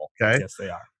triggering people, okay? Yes, they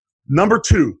are. Number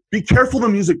 2, be careful the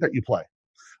music that you play.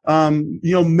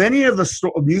 Many of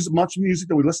the much music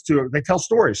that we listen to, they tell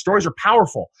stories. Stories are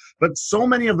powerful, but so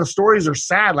many of the stories are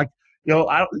sad. Like,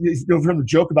 you've heard the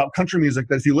joke about country music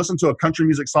that if you listen to a country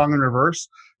music song in reverse,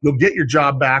 you'll get your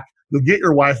job back, you'll get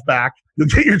your wife back, you'll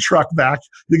get your truck back,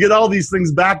 you'll get all these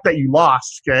things back that you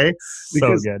lost. Okay,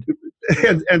 because, so good.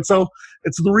 And so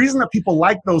it's the reason that people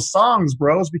like those songs,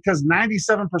 bro, is because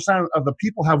 97% of the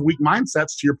people have weak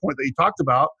mindsets, to your point that you talked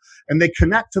about, and they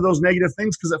connect to those negative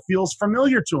things because it feels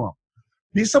familiar to them.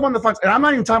 Be someone that finds, and I'm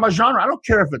not even talking about genre. I don't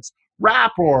care if it's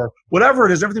rap or whatever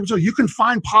it is, everything. So you can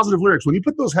find positive lyrics. When you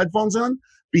put those headphones in,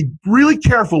 be really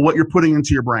careful what you're putting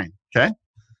into your brain, okay?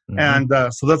 Mm-hmm.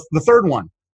 And so that's the third one.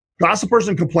 Gossipers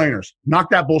and complainers. Knock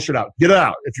that bullshit out. Get it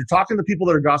out. If you're talking to people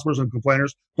that are gossipers and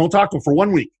complainers, don't talk to them for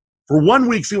 1 week. For 1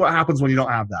 week, see what happens when you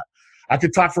don't have that. I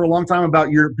could talk for a long time about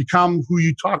become who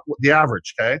you talk, the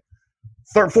average, okay?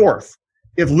 Fourth,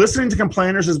 if listening to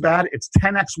complainers is bad, it's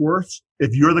 10x worse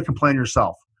if you're the complainer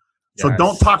yourself. Yes. So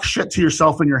don't talk shit to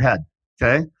yourself in your head,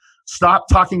 okay? Stop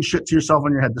talking shit to yourself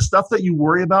in your head. The stuff that you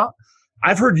worry about,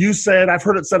 I've heard you say it. I've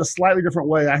heard it said a slightly different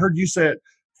way. I heard you say it,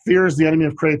 fear is the enemy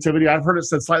of creativity. I've heard it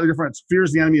said slightly different. It's fear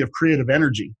is the enemy of creative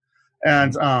energy.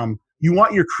 And you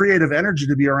want your creative energy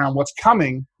to be around what's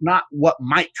coming, not what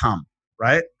might come.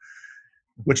 right?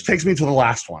 Which takes me to the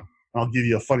last one. I'll give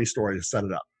you a funny story to set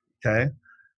it up, okay?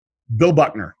 Bill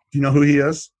Buckner. Do you know who he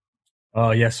is?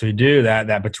 Oh, yes, we do.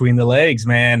 That between the legs,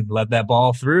 man, let that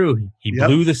ball through. He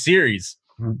blew the series.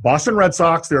 Boston Red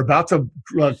Sox, they're about to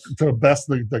best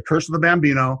the curse of the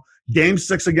Bambino. Game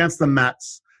 6 against the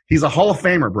Mets. He's a Hall of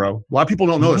Famer, bro. A lot of people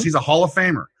don't know this. He's a Hall of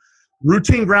Famer.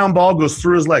 Routine ground ball goes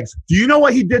through his legs. Do you know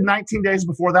what he did 19 days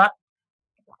before that?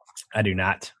 I do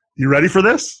not. You ready for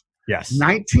this? Yes.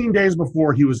 19 days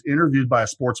before, he was interviewed by a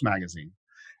sports magazine.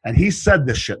 And he said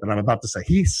this shit that I'm about to say.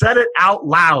 He said it out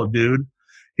loud, dude.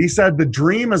 He said, the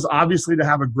dream is obviously to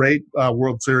have a great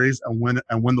World Series and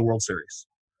win the World Series.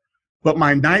 But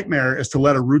my nightmare is to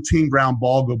let a routine ground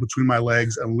ball go between my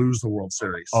legs and lose the World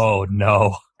Series. Oh,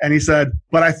 no. And he said,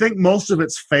 but I think most of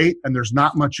it's fate and there's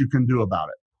not much you can do about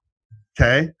it.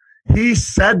 Okay? He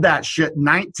said that shit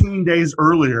 19 days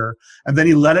earlier, and then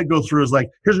he let it go through his leg.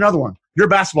 Here's another one. You're a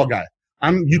basketball guy.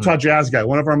 I'm Utah Jazz guy.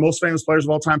 One of our most famous players of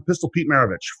all time, Pistol Pete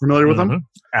Maravich. Familiar with him?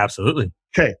 Absolutely.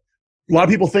 Okay. A lot of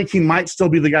people think he might still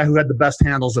be the guy who had the best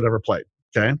handles that ever played.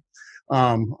 Okay.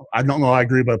 I don't know. I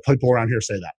agree, but people around here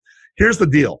say that. Here's the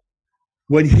deal.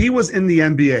 When he was in the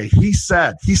NBA, he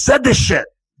said this shit,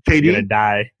 KD. You're gonna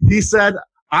die. He said,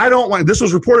 I don't want, this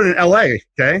was reported in LA,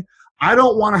 okay? I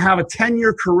don't want to have a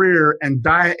 10-year career and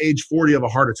die at age 40 of a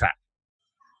heart attack.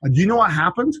 And do you know what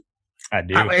happened? I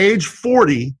do. At age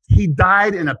 40, he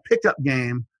died in a pickup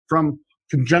game from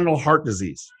congenital heart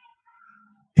disease.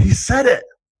 He said it.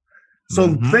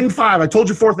 So thing 5, I told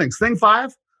you 4 things. Thing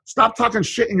 5, stop talking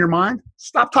shit in your mind.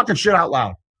 Stop talking shit out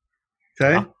loud.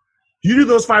 Okay? You do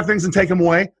those 5 things and take them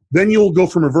away, then you'll go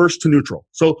from reverse to neutral.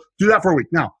 So do that for a week.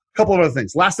 Now, a couple of other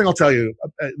things. Last thing I'll tell you,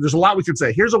 there's a lot we could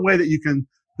say. Here's a way that you can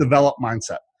develop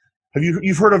mindset.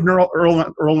 You've heard of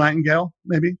Earl Nightingale,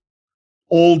 maybe?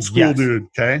 Old school dude,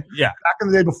 okay? Yeah. Back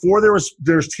in the day before there's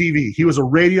TV, he was a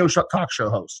radio talk show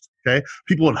host, okay?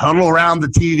 People would huddle around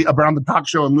the talk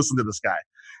show and listen to this guy.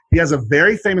 He has a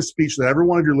very famous speech that every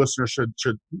one of your listeners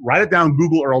should write it down,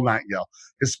 Google Earl Nightingale.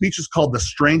 His speech is called The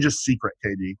Strangest Secret,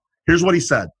 KD. Here's what he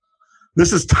said.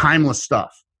 This is timeless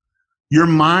stuff. Your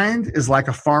mind is like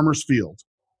a farmer's field.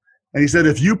 And he said,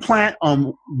 if you plant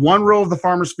on one row of the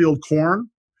farmer's field corn,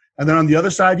 and then on the other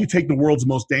side, you take the world's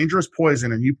most dangerous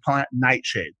poison and you plant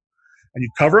nightshade. And you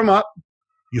cover them up,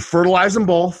 you fertilize them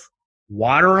both,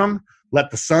 water them,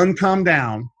 let the sun come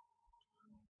down.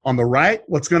 On the right,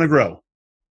 what's going to grow?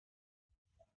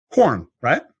 Corn,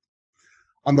 right?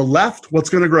 On the left, what's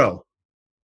going to grow?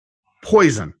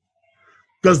 Poison.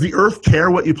 Does the earth care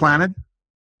what you planted?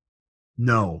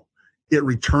 No. It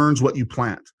returns what you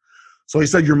plant. So he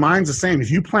said your mind's the same. If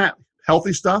you plant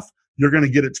healthy stuff, you're going to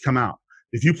get it to come out.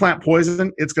 If you plant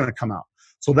poison, it's going to come out.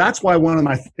 So that's why one of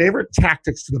my favorite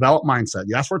tactics to develop mindset.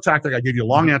 You asked for a tactic. I gave you a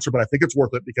long answer, but I think it's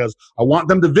worth it because I want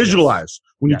them to visualize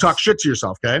when you talk shit to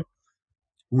yourself, okay?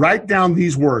 Write down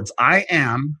these words. I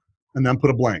am, and then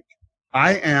put a blank.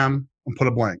 I am, and put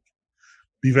a blank.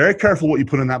 Be very careful what you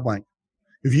put in that blank.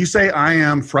 If you say I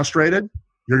am frustrated,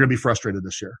 you're going to be frustrated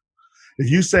this year. If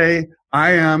you say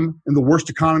I am in the worst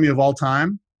economy of all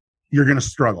time, you're going to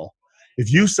struggle.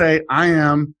 If you say I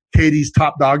am Katie's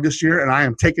top dog this year and I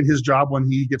am taking his job when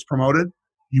he gets promoted,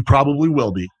 you probably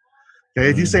will be. Okay.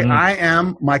 If you say I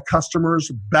am my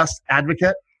customer's best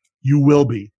advocate, you will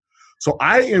be. So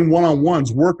I, in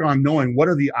one-on-ones, work on knowing what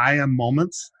are the I am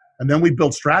moments, and then we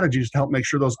build strategies to help make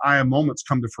sure those I am moments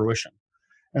come to fruition.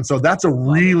 And so that's a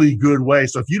really good way.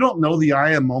 So if you don't know the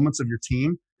I am moments of your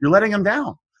team, you're letting them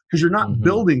down because you're not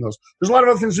building those. There's a lot of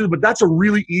other things to do, but that's a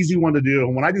really easy one to do.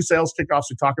 And when I do sales kickoffs,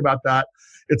 we talk about that.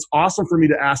 It's awesome for me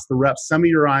to ask the reps, send me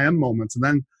your I am moments. And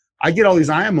then I get all these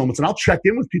I am moments and I'll check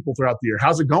in with people throughout the year.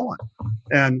 How's it going?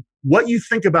 And what you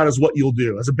think about is what you'll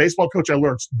do. As a baseball coach, I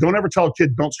learned, don't ever tell a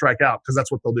kid don't strike out because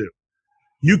that's what they'll do.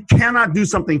 You cannot do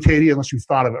something, Katie, unless you've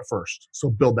thought of it first. So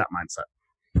build that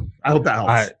mindset. I hope that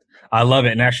helps. I love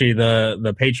it. And actually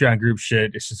the Patreon group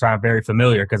should sound very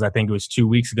familiar because I think it was 2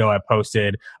 weeks ago I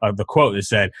posted the quote that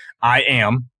said, I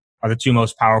am are the 2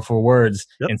 most powerful words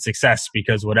in success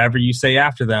because whatever you say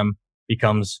after them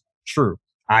becomes true.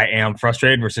 I am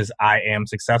frustrated versus I am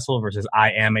successful versus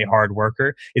I am a hard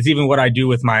worker. It's even what I do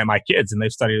with my kids, and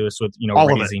they've studied this with,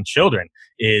 raising children,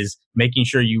 is making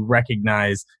sure you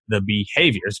recognize the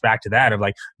behaviors. Back to that of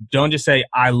like, don't just say,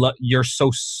 you're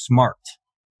so smart.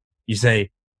 You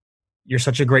say, you're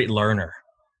such a great learner.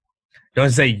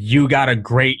 Don't say you got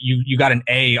you got an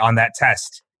A on that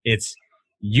test. It's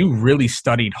you really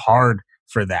studied hard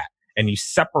for that. And you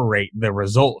separate the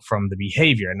result from the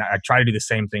behavior. And I try to do the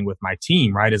same thing with my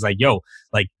team, right? It's like,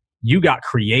 you got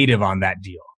creative on that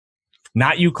deal.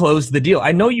 Not you closed the deal.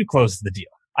 I know you closed the deal.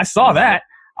 I saw that.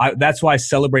 that's why I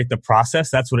celebrate the process.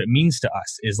 That's what it means to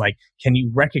us, is like, can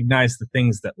you recognize the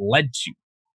things that led to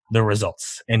the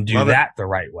results and do that the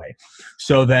right way?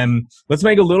 So then let's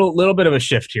make a little bit of a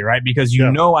shift here, right? Because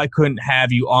I couldn't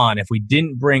have you on if we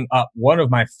didn't bring up one of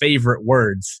my favorite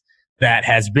words that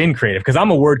has been creative, because I'm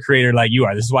a word creator like you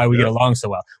are. This is why we get along so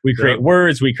well. We create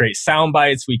words, we create sound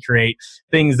bites, we create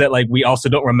things that like we also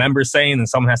don't remember saying, and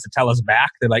someone has to tell us back.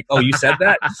 They're like, oh, you said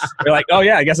that? They're like, oh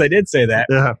yeah, I guess I did say that.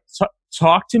 Yeah.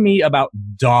 Talk to me about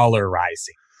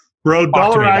dollarizing. Bro,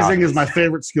 dollarizing is my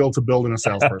favorite skill to build in a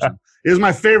salesperson. It is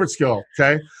my favorite skill,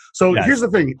 okay? So here's the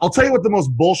thing. I'll tell you what the most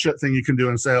bullshit thing you can do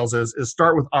in sales is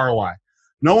start with ROI.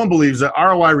 No one believes that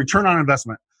ROI, return on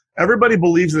investment. Everybody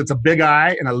believes that it's a big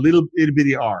I and a little itty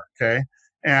bitty R, okay?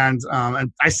 And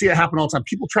I see it happen all the time.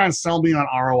 People try and sell me on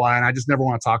ROI, and I just never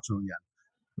want to talk to them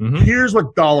again. Mm-hmm. Here's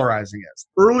what dollarizing is.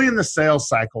 Early in the sales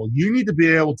cycle, you need to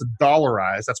be able to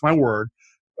dollarize, that's my word,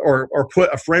 or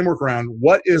put a framework around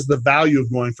what is the value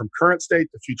of going from current state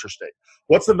to future state.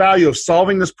 What's the value of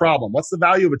solving this problem? What's the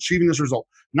value of achieving this result?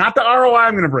 Not the ROI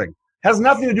I'm going to bring. It has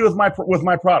nothing to do with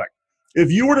my product. If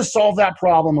you were to solve that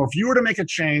problem, or if you were to make a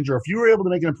change, or if you were able to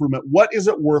make an improvement, what is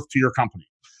it worth to your company?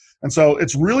 And so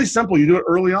it's really simple. You do it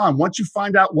early on. Once you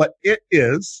find out what it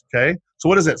is, okay? So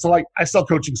what is it? So like I sell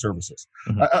coaching services.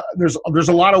 Mm-hmm. There's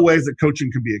a lot of ways that coaching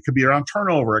can be. It could be around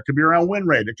turnover. It could be around win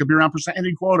rate. It could be around percent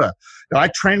ending quota. I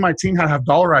train my team how to have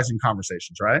dollarizing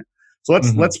conversations, right? So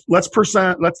let's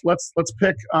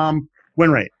pick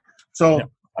win rate. So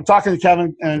I'm talking to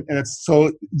Kevin, and it's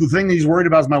so the thing that he's worried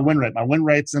about is my win rate. My win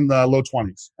rate's in the low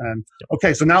 20s. And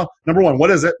okay, so now number one, what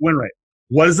is it? Win rate.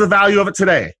 What is the value of it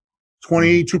today?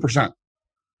 22%.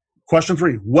 Question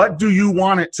 3, what do you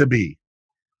want it to be?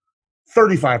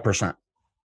 35%.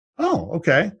 Oh,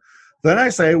 okay. Then I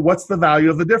say, what's the value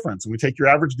of the difference? And we take your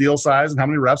average deal size and how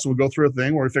many reps, and we go through a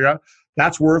thing where we figure out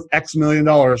that's worth X million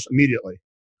dollars immediately.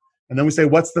 And then we say,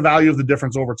 what's the value of the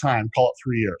difference over time? Call it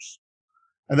 3 years.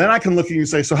 And then I can look at you and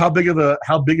say, so how big of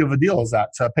a deal is that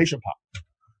to patient pop?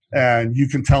 And you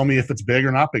can tell me if it's big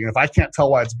or not big. And if I can't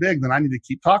tell why it's big, then I need to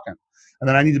keep talking. And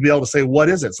then I need to be able to say, what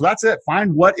is it? So that's it.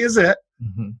 Find what is it?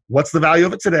 Mm-hmm. What's the value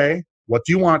of it today? What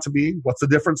do you want it to be? What's the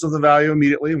difference of the value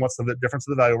immediately? And what's the difference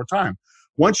of the value over time?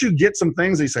 Once you get some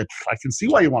things that you say, I can see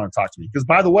why you want to talk to me. Because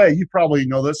by the way, you probably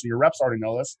know this, or your reps already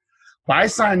know this. Buy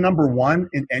sign number 1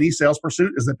 in any sales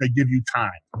pursuit is that they give you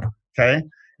time. Okay?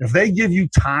 If they give you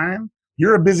time,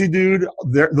 you're a busy dude.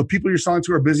 The people you're selling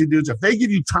to are busy dudes. If they give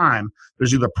you time,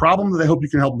 there's either a problem that they hope you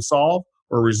can help them solve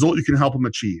or a result you can help them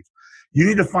achieve. You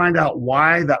need to find out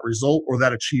why that result or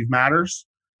that achieve matters.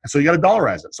 And so you got to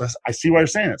dollarize it. So I see why you're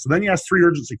saying it. So then you ask 3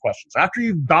 urgency questions. After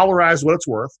you've dollarized what it's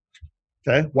worth,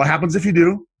 okay, what happens if you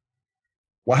do?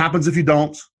 What happens if you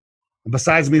don't? And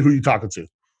besides me, who are you talking to?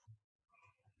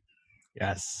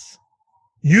 Yes.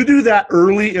 You do that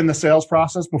early in the sales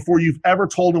process before you've ever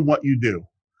told them what you do.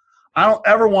 I don't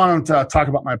ever want them to talk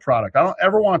about my product. I don't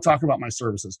ever want to talk about my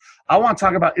services. I want to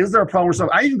talk about, is there a problem or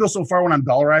something? I even go so far when I'm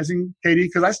dollarizing, Katie,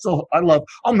 because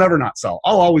I'll never not sell.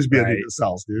 I'll always be a dude that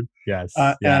sells, dude. Yes.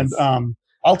 And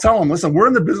I'll tell them, listen, we're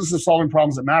in the business of solving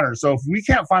problems that matter. So if we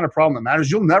can't find a problem that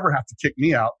matters, you'll never have to kick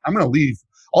me out. I'm going to leave.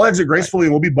 I'll exit gracefully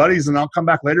and we'll be buddies, and I'll come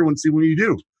back later and see what you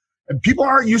do. And people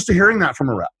aren't used to hearing that from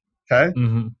a rep. Okay.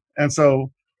 Mm-hmm. And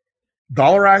so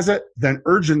dollarize it, then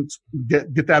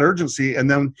get that urgency.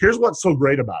 And then here's what's so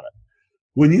great about it.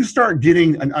 When you start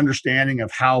getting an understanding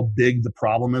of how big the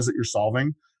problem is that you're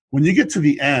solving, when you get to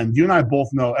the end, you and I both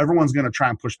know everyone's going to try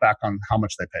and push back on how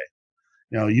much they pay.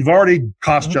 You know, you've already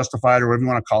cost justified or whatever you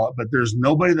want to call it, but there's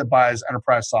nobody that buys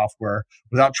enterprise software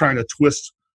without trying to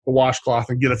twist the washcloth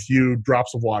and get a few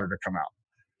drops of water to come out.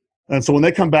 And so when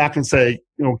they come back and say,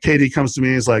 you know, Katie comes to me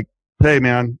and is like, hey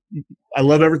man, I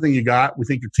love everything you got. We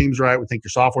think your team's right. We think your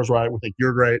software's right. We think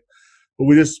you're great. But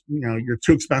we just, you know, you're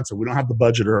too expensive. We don't have the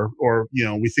budget or, you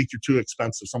know, we think you're too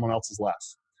expensive. Someone else is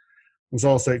less. And so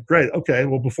I'll say, great. Okay.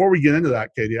 Well, before we get into that,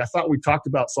 Katie, I thought we talked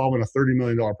about solving a $30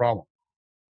 million problem.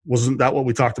 Wasn't that what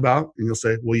we talked about? And you'll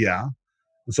say, well, yeah.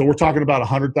 And so we're talking about a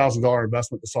 $100,000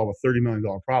 investment to solve a $30 million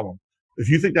problem. If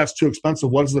you think that's too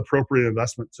expensive, what is the appropriate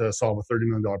investment to solve a $30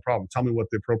 million problem? Tell me what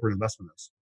the appropriate investment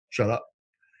is. Shut up.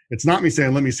 It's not me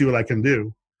saying, let me see what I can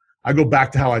do. I go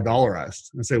back to how I dollarized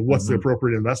and say, what's the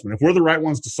appropriate investment? If we're the right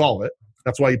ones to solve it,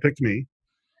 that's why you picked me.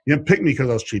 You didn't pick me because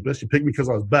I was cheapest. You picked me because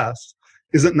I was best.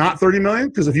 Is it not $30 million?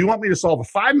 Because if you want me to solve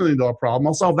a $5 million problem,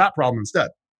 I'll solve that problem instead.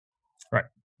 Right.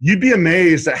 You'd be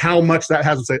amazed at how much that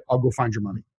has to say, I'll go find your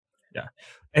money. Yeah.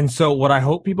 And so what I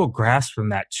hope people grasp from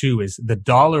that too is the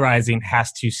dollarizing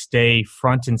has to stay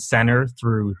front and center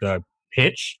through the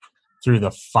pitch, through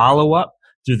the follow-up,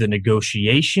 through the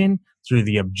negotiation, through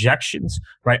the objections,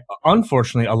 right?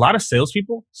 Unfortunately, a lot of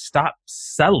salespeople stop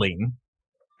selling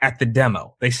at the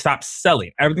demo. They stop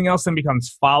selling. Everything else then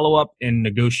becomes follow-up and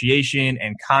negotiation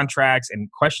and contracts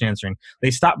and question answering.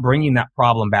 They stop bringing that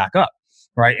problem back up,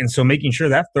 right? And so making sure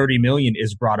that 30 million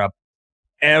is brought up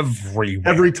everywhere.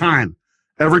 Every time.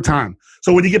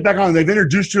 So when you get back on, they've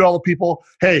introduced you to all the people.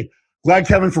 Hey, glad,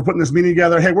 Kevin, for putting this meeting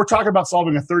together. Hey, we're talking about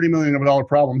solving a $30 million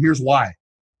problem. Here's why.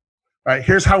 All right,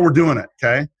 here's how we're doing it,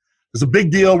 okay? It's a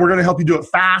big deal. We're going to help you do it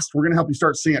fast. We're going to help you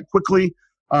start seeing it quickly.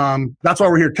 That's why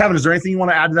we're here. Kevin, is there anything you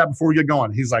want to add to that before we get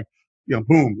going? He's like,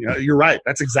 boom. You're right.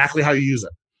 That's exactly how you use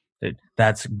it.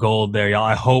 That's gold there, y'all.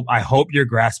 I hope you're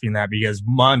grasping that, because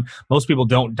most people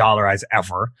don't dollarize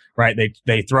ever, right?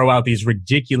 They throw out these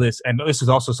ridiculous, and this is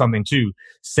also something too,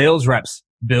 sales reps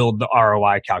build the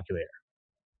ROI calculator.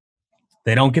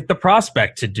 They don't get the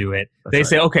prospect to do it. That's they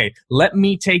say, okay, let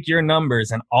me take your numbers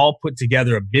and I'll put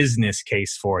together a business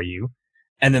case for you.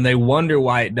 And then they wonder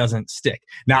why it doesn't stick.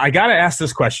 Now, I got to ask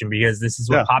this question, because this is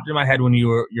what popped in my head when you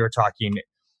were talking.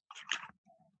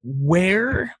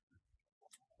 Where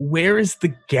is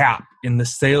the gap in the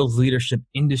sales leadership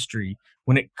industry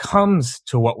when it comes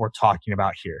to what we're talking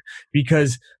about here?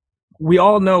 Because we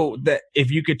all know that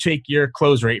if you could take your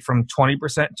close rate from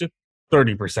 20% to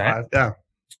 30%,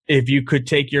 if you could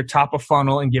take your top of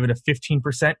funnel and give it a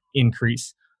 15%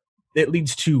 increase, it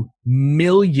leads to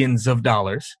millions of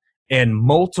dollars and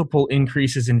multiple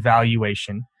increases in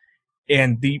valuation.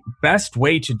 And the best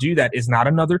way to do that is not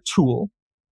another tool.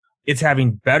 It's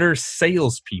having better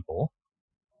salespeople.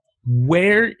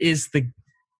 Where is the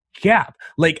gap?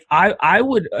 Like, I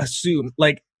would assume,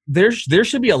 like, there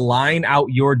should be a line out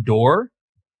your door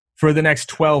for the next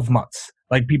 12 months.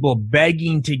 Like, people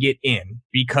begging to get in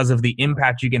because of the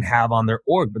impact you can have on their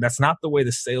org. But that's not the way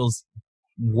the sales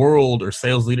world or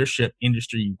sales leadership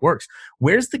industry works.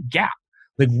 Where's the gap?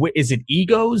 Like, is it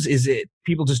egos? Is it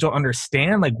people just don't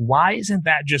understand? Like, why isn't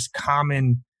that just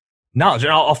common knowledge?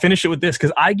 And I'll finish it with this,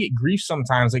 because I get grief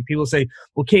sometimes. Like, people say,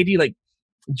 well, KD, like,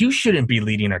 you shouldn't be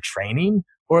leading a training,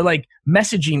 or like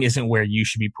messaging isn't where you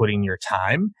should be putting your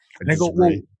time. And I go,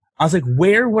 well, I was like,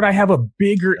 where would I have a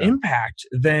bigger impact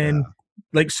than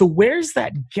like, so where's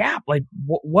that gap? Like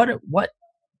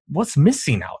what's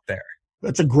missing out there?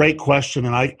 That's a great question.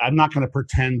 And I'm not going to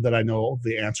pretend that I know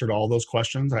the answer to all those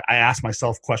questions. I ask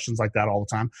myself questions like that all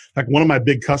the time. Like, one of my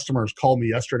big customers called me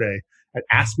yesterday and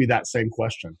asked me that same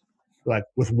question. Like,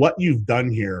 with what you've done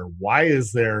here, why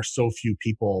is there so few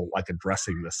people like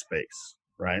addressing this space?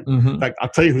 Right. In fact, I'll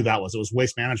tell you who that was. It was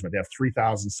Waste Management. They have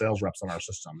 3,000 sales reps on our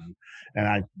system. And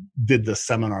I did this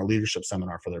leadership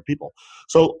seminar for their people.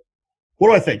 So what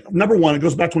do I think? Number one, it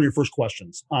goes back to one of your first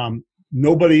questions.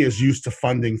 Nobody is used to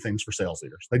funding things for sales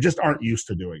leaders. They just aren't used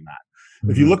to doing that.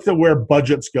 If you look at where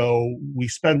budgets go, we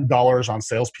spend dollars on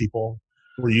salespeople.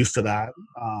 We're used to that.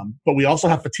 But we also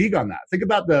have fatigue on that. Think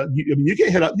about you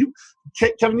get hit up.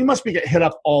 Kevin, you must get hit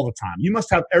up all the time. You must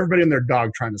have everybody and their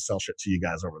dog trying to sell shit to you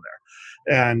guys over there.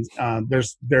 And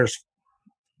there's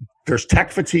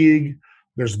tech fatigue.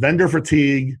 There's vendor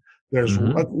fatigue. There's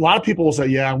a lot of people will say,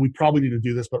 yeah, we probably need to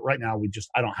do this, but right now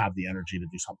I don't have the energy to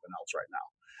do something else right now.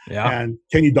 Yeah. And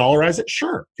can you dollarize it?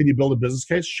 Sure. Can you build a business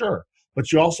case? Sure.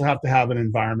 But you also have to have an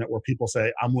environment where people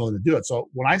say, I'm willing to do it. So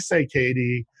when I say,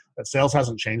 KD, that sales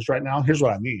hasn't changed right now, here's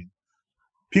what I mean.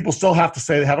 People still have to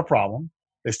say they have a problem.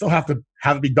 They still have to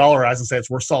have it be dollarized and say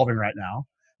it's worth solving right now.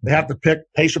 They have to pick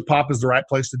Patient Pop is the right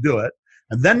place to do it.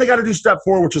 And then they got to do step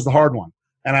 4, which is the hard one.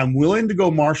 And I'm willing to go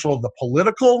marshal the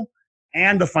political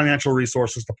and the financial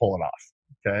resources to pull it off.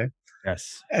 Okay.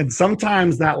 Yes. And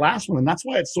sometimes that last one, and that's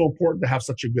why it's so important to have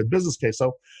such a good business case.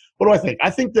 So what do I think? I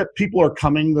think that people are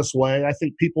coming this way. I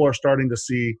think people are starting to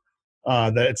see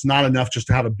that it's not enough just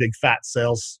to have a big fat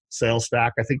sales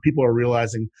stack. I think people are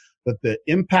realizing that the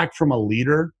impact from a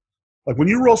leader, like when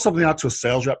you roll something out to a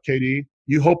sales rep, KD,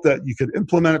 you hope that you could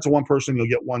implement it to one person, you'll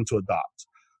get one to adopt.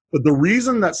 But the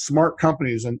reason that smart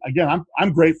companies, and again,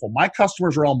 I'm grateful. My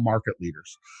customers are all market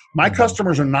leaders. My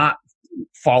customers are not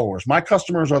followers. My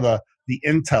customers are the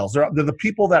intels. They're the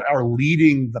people that are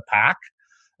leading the pack.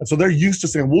 And so they're used to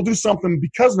saying, we'll do something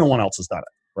because no one else has done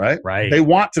it, right? Right. They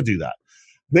want to do that.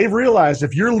 They've realized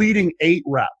if you're leading 8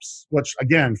 reps, which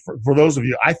again, for those of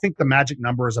you, I think the magic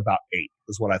number is about 8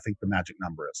 is what I think the magic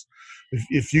number is.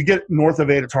 If you get north of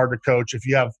 8, it's hard to coach. If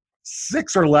you have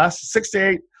 6 or less, 6 to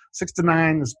 8, 6 to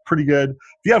 9 is pretty good. If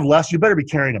you have less, you better be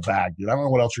carrying a bag, dude. I don't know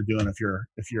what else you're doing if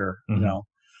you're you know.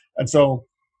 And so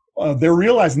they're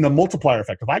realizing the multiplier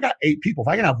effect. If I got 8 people, if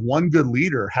I can have one good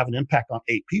leader have an impact on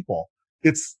 8 people,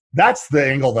 it's that's the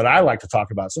angle that I like to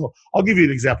talk about. So I'll give you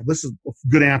an example. This is a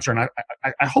good answer, and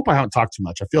I hope I haven't talked too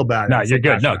much. I feel bad. No, you're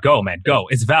good. No, go, man. Go.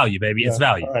 It's value, baby. It's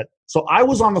value. All right. So I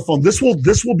was on the phone. This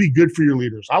will be good for your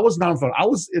leaders. I was not on the phone. I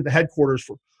was at the headquarters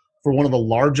for one of the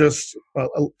largest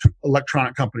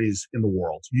electronic companies in the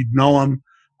world. You'd know them.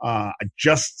 I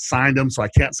just signed them, so I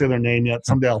can't say their name yet.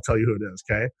 Someday I'll tell you who it is,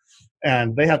 okay?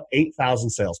 And they have 8,000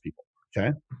 salespeople,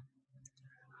 okay?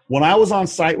 When I was on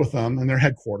site with them in their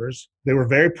headquarters, they were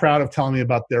very proud of telling me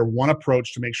about their one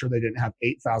approach to make sure they didn't have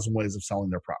 8,000 ways of selling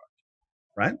their product,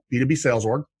 right? B2B sales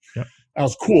org. Yep. That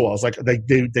was cool. I was like,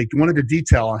 they wanted to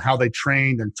detail on how they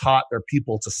trained and taught their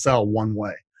people to sell one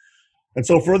way. And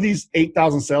so for these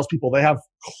 8,000 salespeople, they have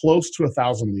close to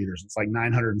 1,000 leaders. It's like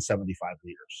 975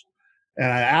 leaders. And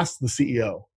I asked the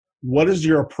CEO, what is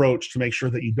your approach to make sure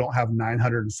that you don't have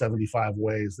 975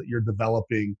 ways that you're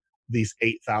developing these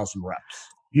 8,000 reps?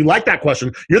 You like that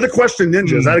question? You're the question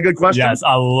ninja. Is that a good question? Yes,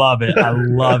 I love it. I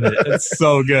love it. It's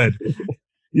so good. You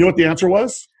know what the answer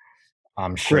was?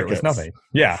 I'm sure it was nothing.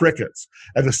 Yeah. Crickets.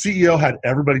 And the CEO had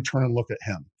everybody turn and look at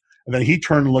him. And then he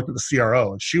turned and looked at the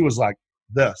CRO, and she was like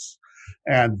this.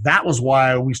 And that was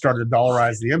why we started to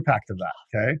dollarize the impact of that.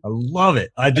 Okay. I love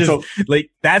it.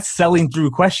 That's selling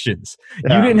through questions.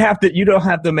 Yeah. You don't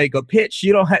have to make a pitch.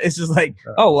 It's just like,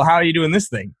 oh, well, how are you doing this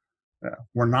thing? Yeah,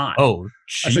 we're not. Oh,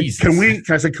 Jesus.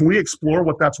 I said, can we explore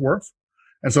what that's worth?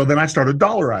 And so then I started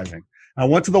dollarizing. I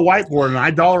went to the whiteboard and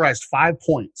I dollarized 5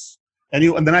 points.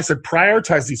 And then I said,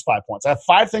 prioritize these 5 points. I have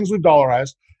 5 things we've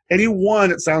dollarized. Any one,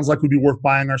 it sounds like would be worth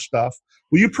buying our stuff.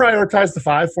 Will you prioritize the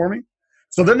 5 for me?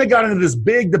 So then they got into this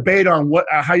big debate on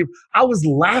I was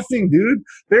laughing, dude.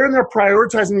 They're in there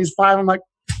prioritizing these 5. I'm like,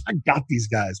 I got these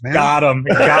guys, man. Got them.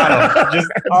 Just,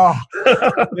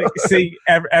 See,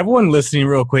 everyone listening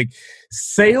real quick,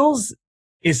 sales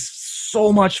is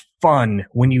so much fun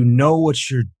when you know what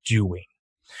you're doing.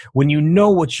 When you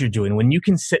know what you're doing, when you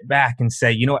can sit back and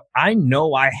say, you know what, I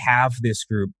know I have this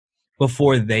group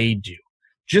before they do.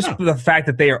 Just for the fact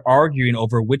that they are arguing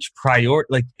over which priority,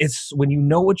 like it's when you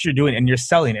know what you're doing and you're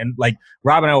selling. And like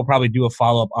Rob and I will probably do a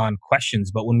follow-up on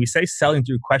questions, but when we say selling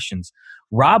through questions,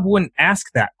 Rob wouldn't ask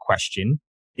that question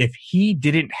if he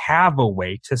didn't have a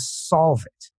way to solve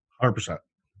it. 100%.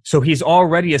 So he's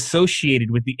already associated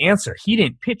with the answer. He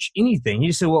didn't pitch anything. He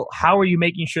just said, well, how are you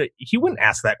making sure? He wouldn't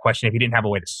ask that question if he didn't have a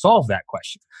way to solve that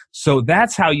question. So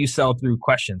that's how you sell through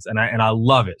questions. And I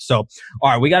love it. So,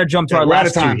 all right, we got to jump to our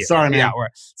last 2 here. Sorry, man. Yeah,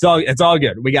 it's all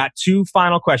good. We got 2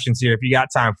 final questions here if you got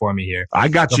time for me here. I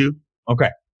got you.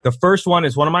 Okay. The first one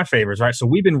is one of my favorites, right? So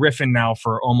we've been riffing now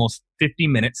for almost 50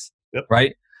 minutes,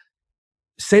 right?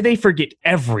 Say they forget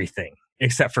everything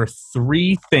except for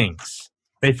 3 things.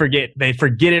 They forget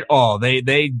it all.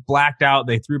 They blacked out.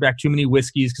 They threw back too many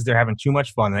whiskeys because they're having too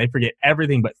much fun. And they forget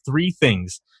everything but 3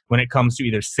 things when it comes to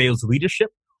either sales leadership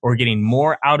or getting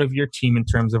more out of your team in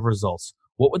terms of results.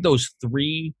 What would those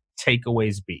 3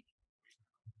 takeaways be?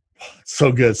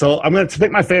 So good. So I'm going to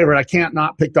pick my favorite. I can't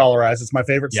not pick dollarize. It's my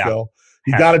favorite skill.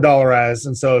 You got to dollarize.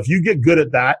 And so if you get good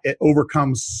at that, it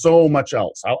overcomes so much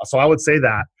else. So I would say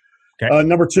that. Okay.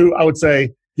 Number 2, I would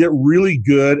say, get really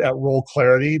good at role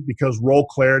clarity because role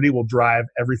clarity will drive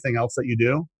everything else that you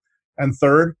do. And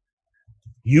third,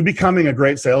 you becoming a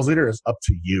great sales leader is up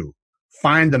to you.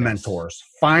 Find the mentors,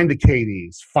 find the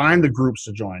KDs, find the groups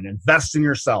to join, invest in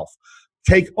yourself.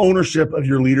 Take ownership of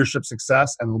your leadership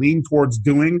success and lean towards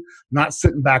doing, not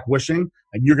sitting back wishing,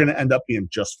 and you're going to end up being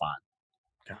just fine.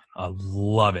 I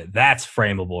love it. That's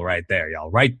frameable right there,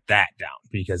 y'all. Write that down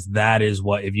because that is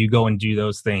what, if you go and do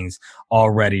those things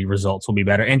already, results will be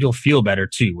better and you'll feel better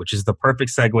too, which is the perfect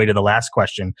segue to the last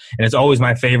question. And it's always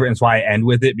my favorite. And it's why I end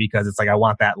with it because it's like, I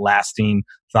want that lasting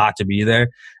thought to be there.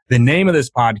 The name of this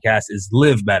podcast is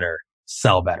Live Better,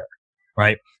 Sell Better,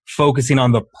 right? Focusing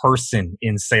on the person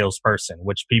in salesperson,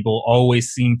 which people always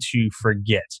seem to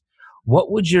forget. What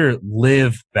would your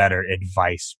live better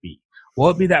advice be? What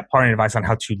would be that parting advice on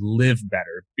how to live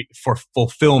better for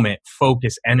fulfillment,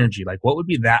 focus, energy? Like, what would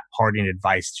be that parting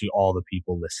advice to all the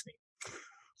people listening?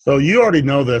 So you already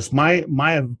know this. My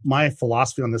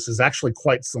philosophy on this is actually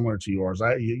quite similar to yours.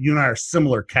 You and I are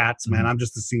similar cats, man. I'm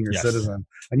just a senior citizen,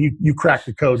 and you cracked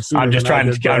the code sooner. I'm just trying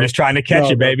to catch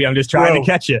you, baby. I'm just trying to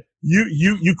catch you.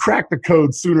 You cracked the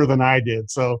code sooner than I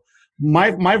did. So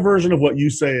my version of what you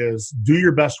say is do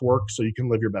your best work so you can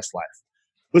live your best life.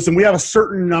 Listen, we have a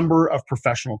certain number of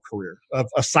professional career, of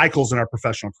cycles in our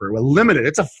professional career. We're limited.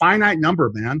 It's a finite number,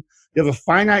 man. You have a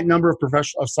finite number of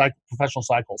professional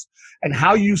cycles. And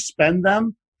how you spend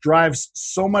them drives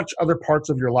so much other parts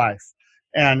of your life.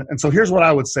 And so here's what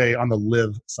I would say on the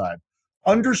live side.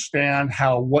 Understand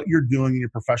how what you're doing in your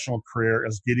professional career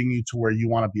is getting you to where you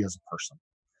want to be as a person.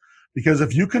 Because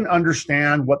if you can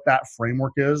understand what that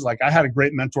framework is, like I had a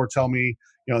great mentor tell me,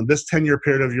 in this 10-year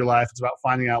period of your life, it's about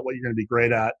finding out what you're going to be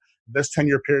great at. This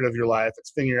 10-year period of your life,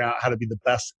 it's figuring out how to be the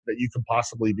best that you can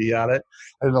possibly be at it.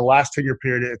 And in the last 10-year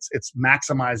period, it's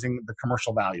maximizing the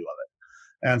commercial value of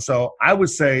it. And so I would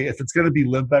say if it's going to be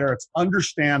live better, it's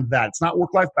understand that. It's not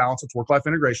work-life balance, it's work-life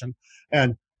integration.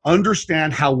 And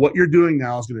understand how what you're doing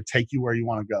now is going to take you where you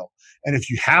want to go. And if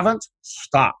you haven't,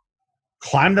 stop.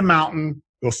 Climb the mountain,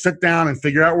 go sit down and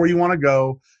figure out where you want to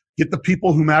go. Get the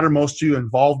people who matter most to you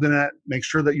involved in it. Make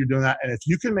sure that you're doing that. And if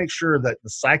you can make sure that the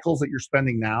cycles that you're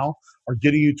spending now are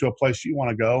getting you to a place you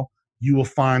want to go, you will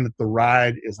find that the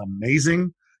ride is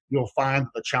amazing. You'll find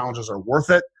that the challenges are worth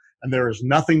it. And there is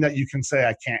nothing that you can say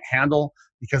I can't handle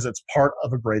because it's part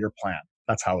of a greater plan.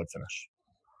 That's how it finished.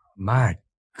 My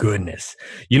goodness.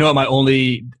 You know what my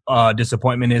only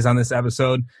disappointment is on this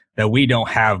episode? That we don't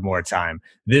have more time.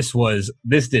 This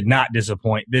did not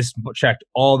disappoint. This checked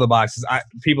all the boxes.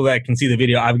 People that can see the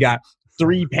video, I've got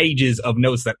 3 pages of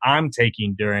notes that I'm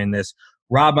taking during this.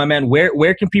 Rob, my man,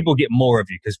 where can people get more of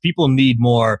you? Because people need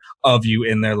more of you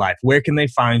in their life. Where can they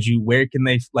find you? Where can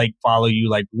they follow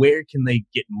you? Where can they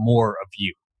get more of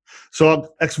you? So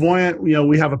Xvoyant,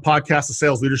 we have a podcast, a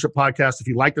sales leadership podcast. If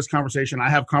you like this conversation, I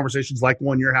have conversations like the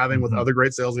one you're having with other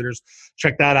great sales leaders.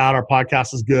 Check that out. Our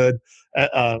podcast is good.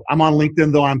 I'm on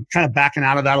LinkedIn, though I'm kind of backing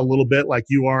out of that a little bit like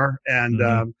you are.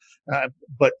 And,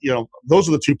 but those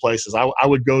are the 2 places I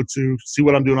would go to see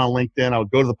what I'm doing on LinkedIn. I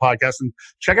would go to the podcast and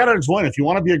check out Xvoyant. If you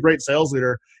want to be a great sales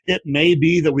leader, it may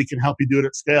be that we can help you do it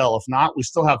at scale. If not, we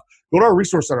still go to our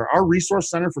resource center. Our resource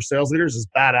center for sales leaders is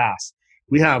badass.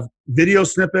 We have video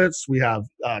snippets, we have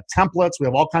templates, we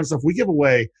have all kinds of stuff. We give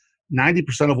away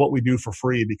 90% of what we do for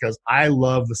free because I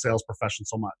love the sales profession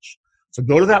so much. So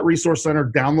go to that resource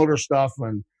center, download our stuff,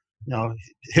 and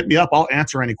hit me up. I'll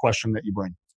answer any question that you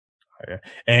bring.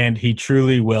 And he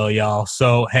truly will, y'all.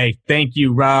 So, hey, thank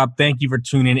you, Rob. Thank you for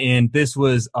tuning in. This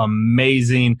was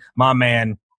amazing. My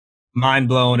man, mind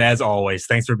blown as always.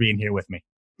 Thanks for being here with me.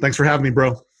 Thanks for having me,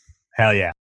 bro. Hell yeah.